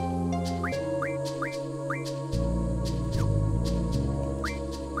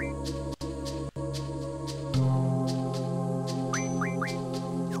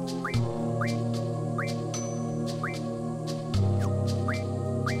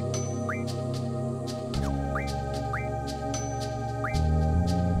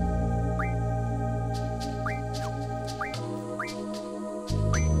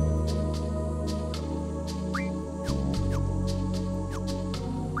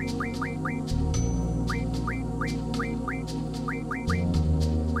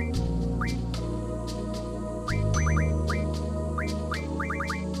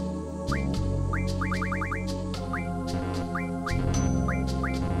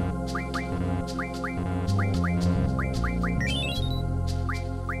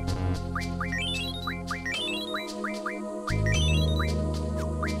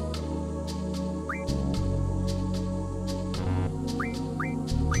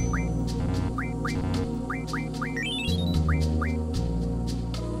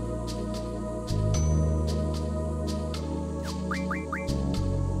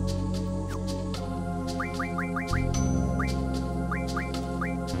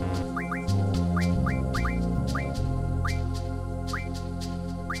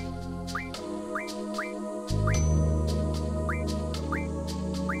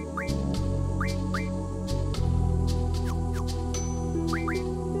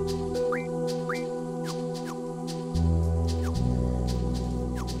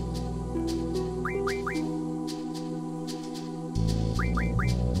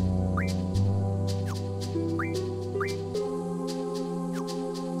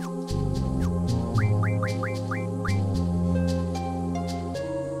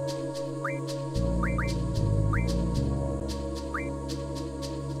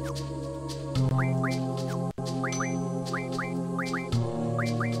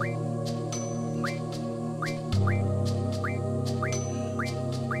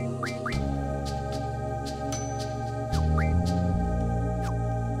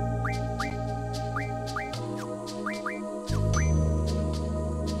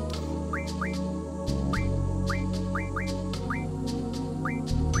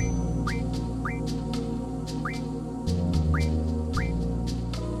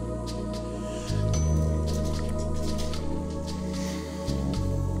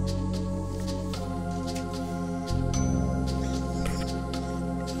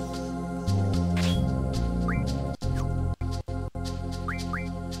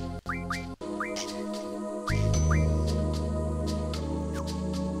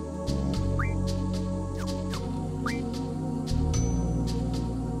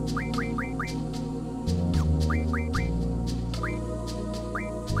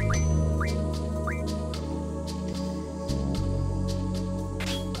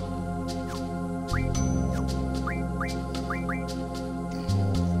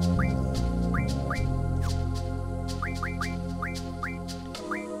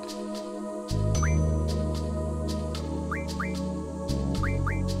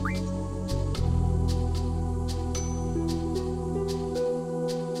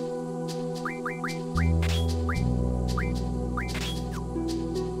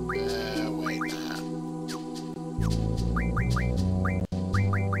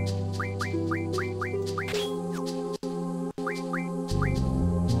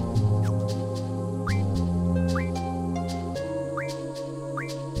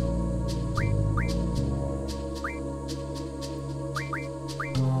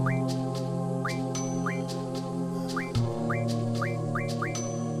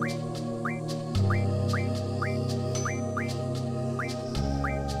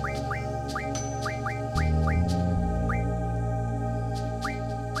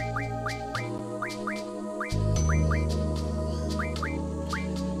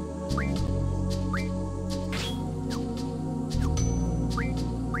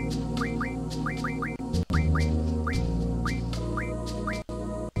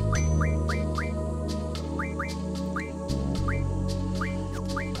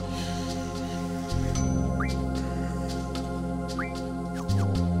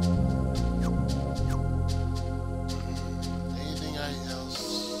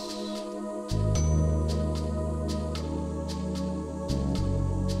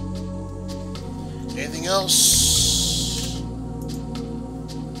 Anything else?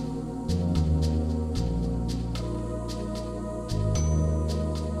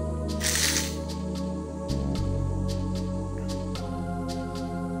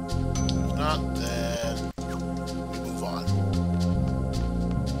 If not, then we move on.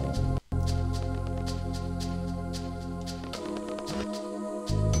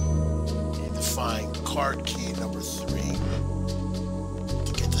 Need to find card key number 3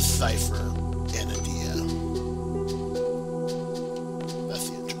 to get the cipher. That's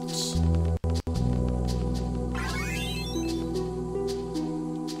the entrance.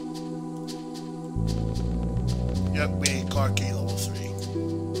 Yep, we need card key level 3.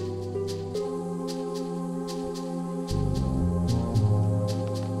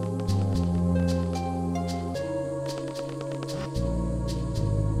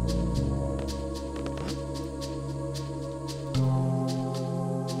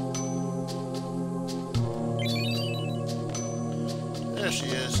 There she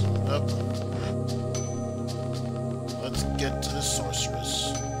is. Up. Let's get to the sorceress.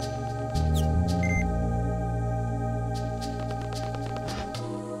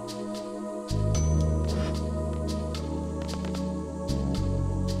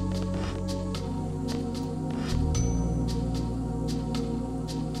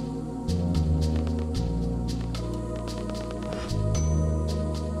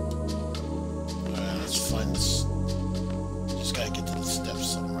 Alright, let's find this. Just gotta get to the steps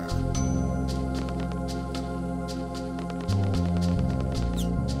somewhere.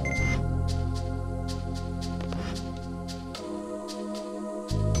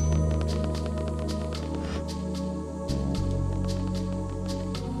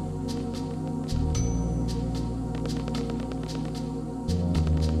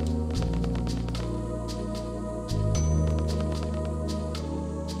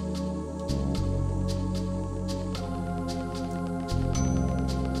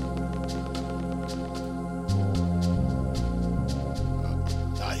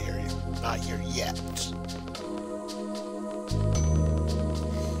 Not here yet.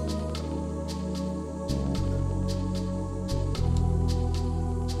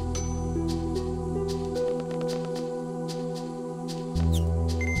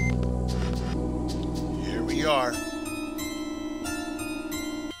 Here we are.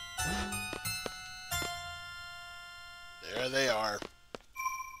 There they are.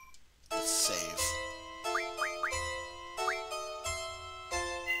 Let's save.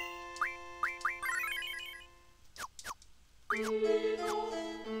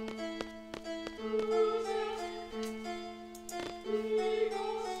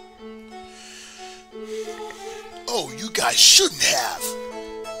 Oh, you guys shouldn't have.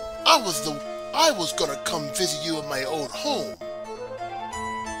 I was gonna come visit you in my old home.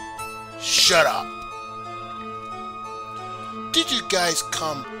 Shut up. Did you guys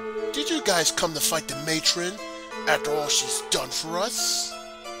come to fight the matron after all she's done for us?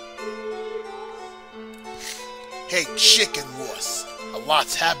 Hey, chicken wuss, a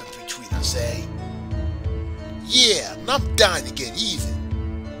lot's happened between us, eh? Yeah, and I'm dying to get even.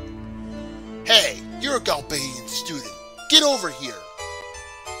 Hey, you're a Galbadian student. Get over here.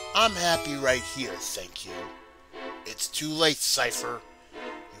 I'm happy right here, thank you. It's too late, Cypher.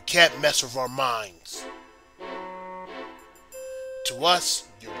 You can't mess with our minds. To us,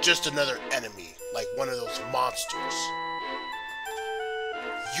 you're just another enemy, like one of those monsters.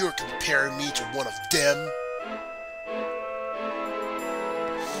 You're comparing me to one of them?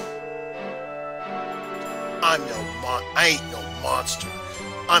 I ain't no monster.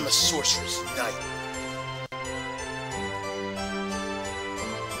 I'm a sorceress knight.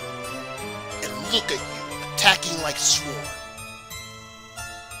 And look at you, attacking like sworn.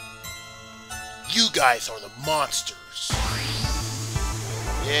 You guys are the monsters.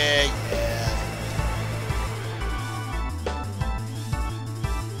 Yeah.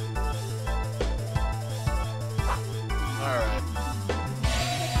 Alright.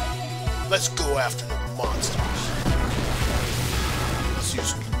 Let's go after the monsters. Let's see who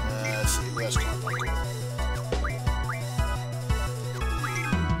has card.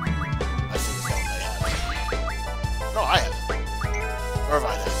 I think that they have it. No, I have it. Or have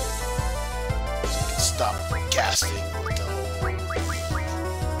I have it? So you can stop casting with the whole...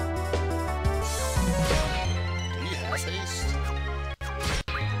 Do you have haste?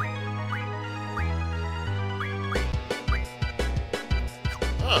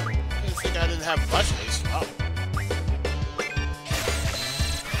 Huh. I didn't think I didn't have much haste. Oh.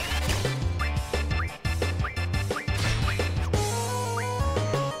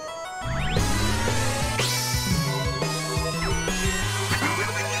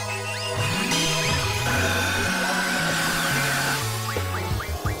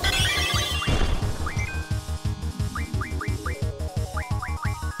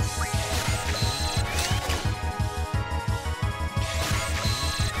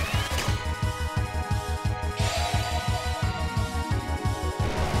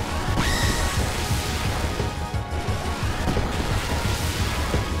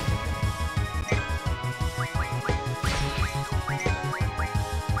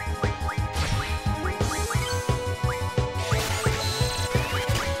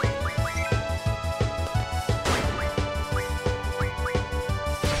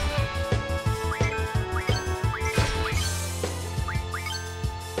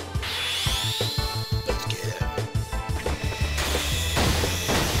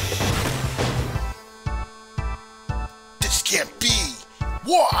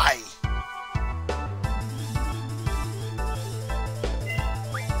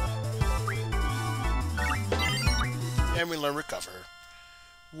 And we learn Recover.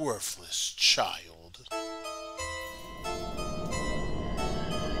 Worthless child.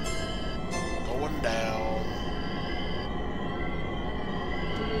 Going down.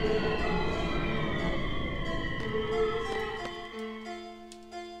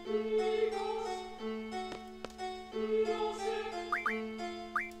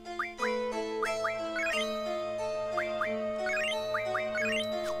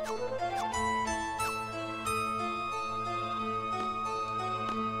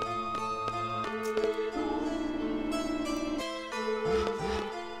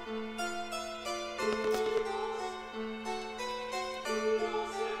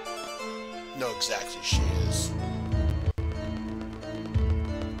 No, exactly, she is.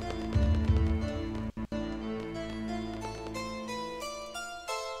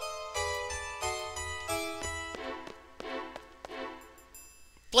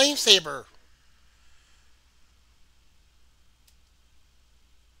 Flamesaber.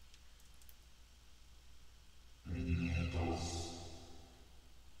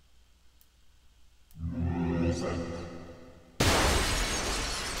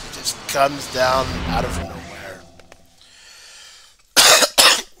 Just comes down out of nowhere.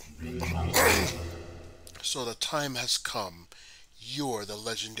 So the time has come. You're the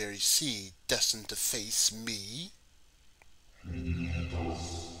legendary seed destined to face me.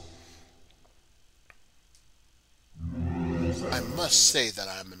 I must say that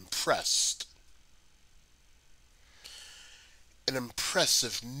I'm impressed. An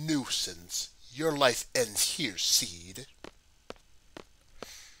impressive nuisance. Your life ends here, seed.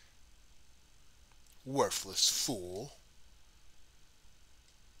 Worthless fool.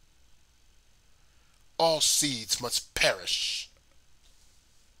 All seeds must perish.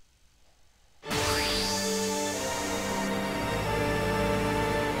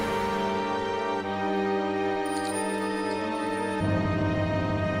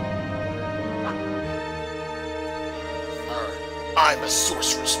 I'm a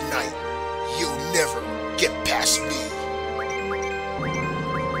sorceress knight. You'll never get past me.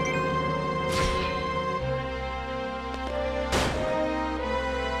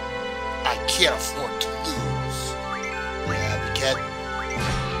 I can't afford to lose. Yeah, we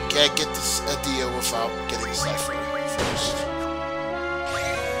can't get this idea without getting Cypher first.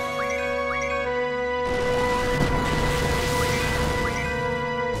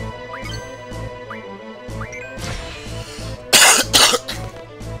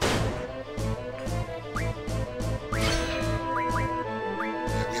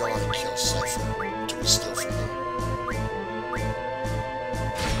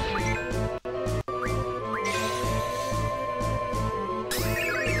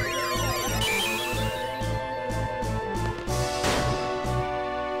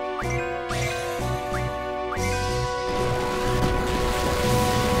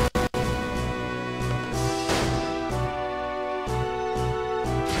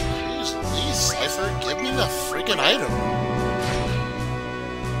 Give me the freaking item.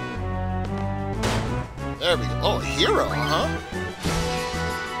 There we go. Oh, a hero, huh?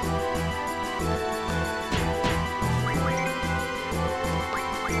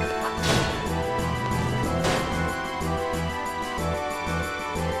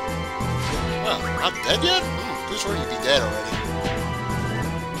 Well, not dead yet? Pretty sure you'd be dead already.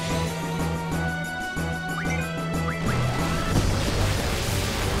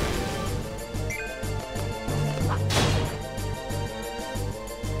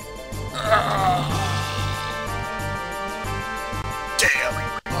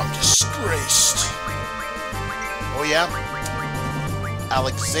 Oh yeah?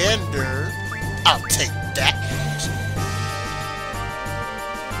 Alexander, I'll take that.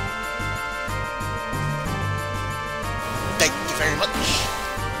 Thank you very much.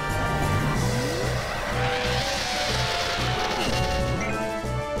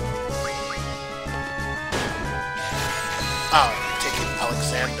 I'll take it,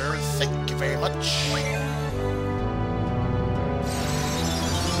 Alexander. Thank you very much.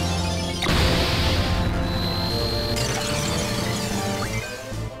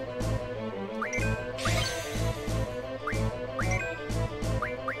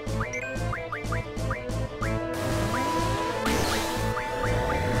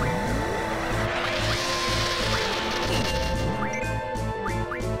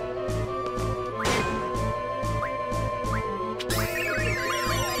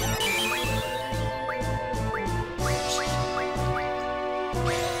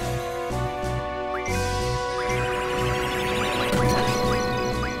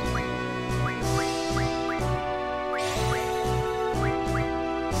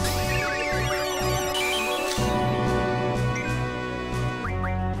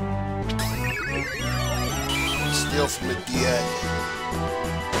 steal from the DA.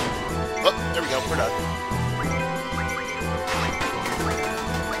 Oh, there we go, we're done.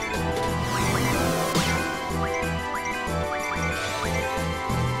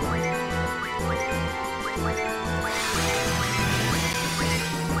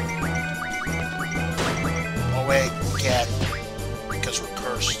 Oh wait, we can't, because we're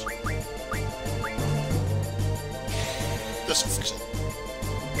cursed. This will fix it.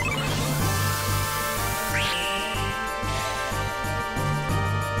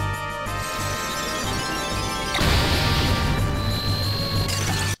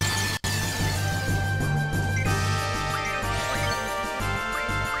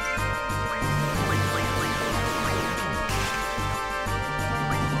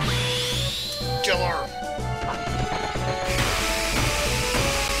 Killer!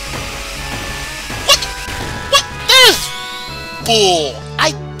 What is? Bull!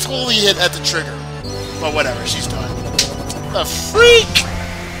 I totally hit at the trigger. Well, whatever, she's done. The freak!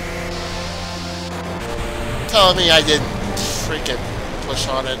 Telling me I didn't freaking push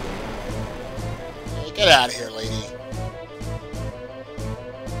on it. Hey, get out of here, lady.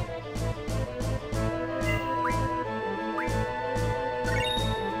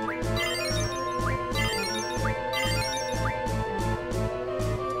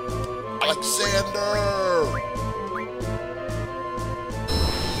 Alexander!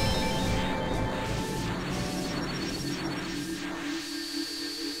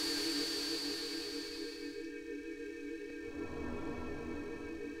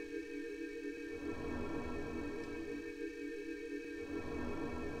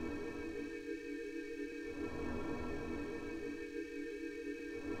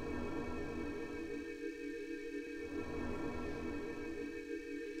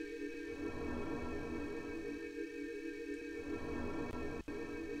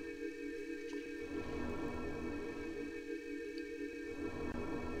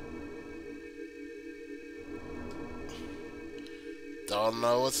 Don't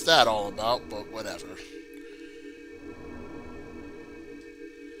know what's that all about, but whatever.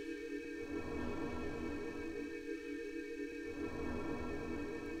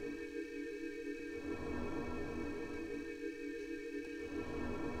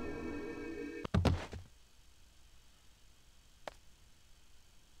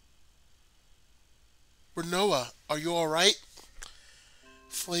 Renoa, are you alright?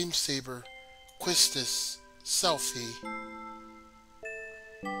 Flamesaber, Quistis, Selfie.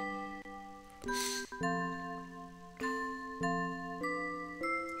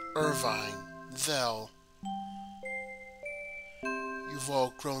 Irvine, Zel. You've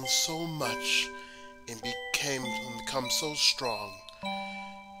all grown so much and become so strong.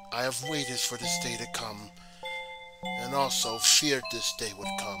 I have waited for this day to come, and also feared this day would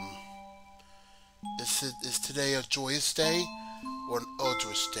come. Is today a joyous day or an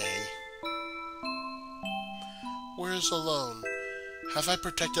odorous day? Where is Alone? Have I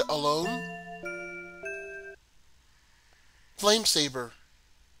protected Alone? Flamesaber.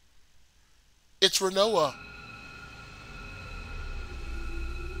 It's Renoa.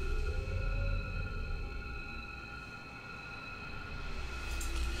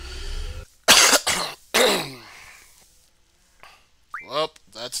 Well,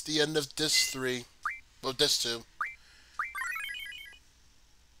 that's the end of Disc 3. Well, Disc 2.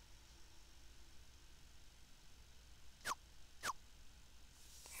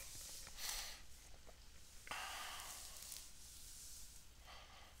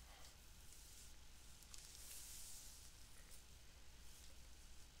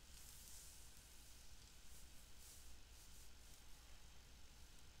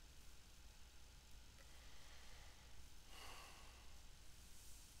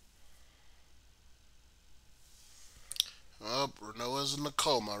 Oh, Renoa's in a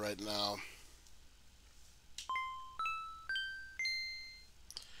coma right now.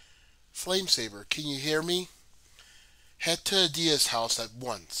 Flamesaber, can you hear me? Head to Adia's house at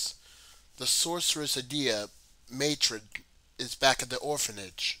once. The sorceress Adia, matron, is back at the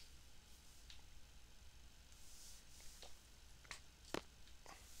orphanage.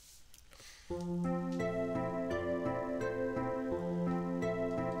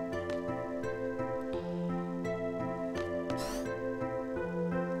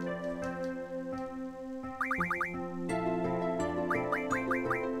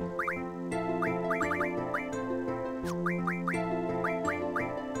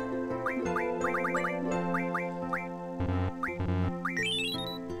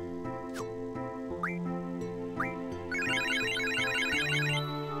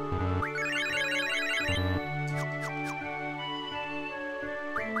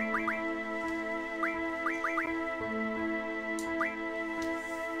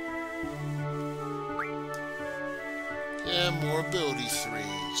 And more ability 3.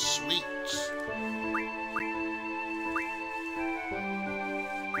 Sweet.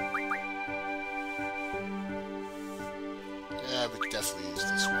 Yeah, we could definitely use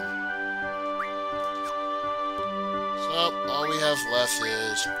this one. So, all we have left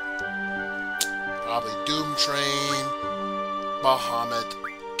is probably Doom Train, Bahamut,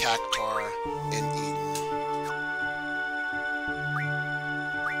 Cactar, and Eden.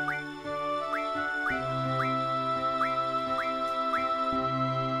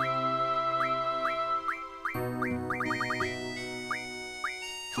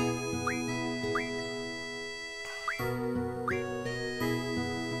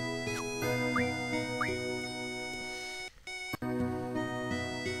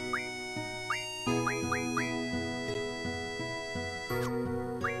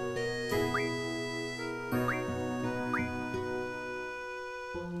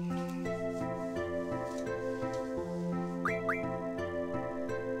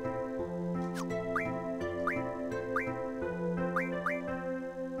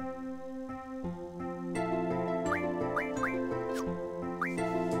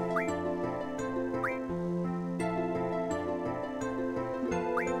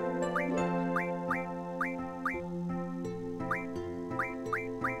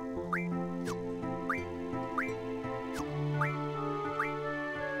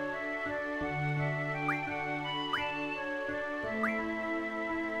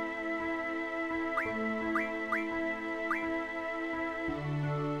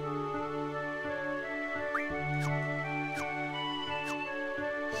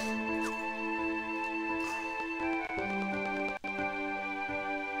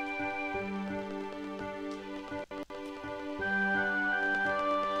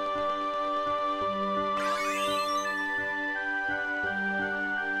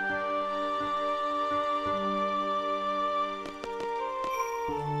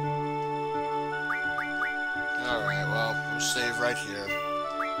 Alright, well, we'll save right here.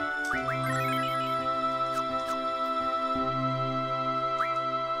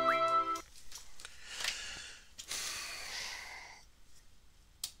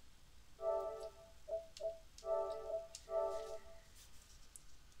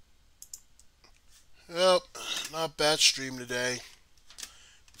 Well, not bad stream today.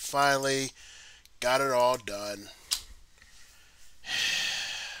 Finally got it all done.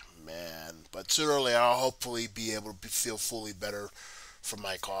 Man, but sooner or later I'll hopefully be able to feel fully better from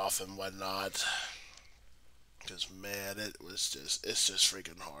my cough and whatnot. Because, man, it's just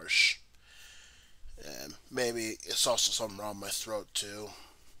freaking harsh. And maybe it's also something wrong with my throat, too.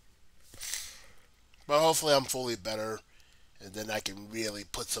 But hopefully I'm fully better, and then I can really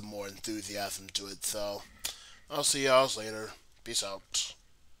put some more enthusiasm to it. So, I'll see y'all later. Peace out.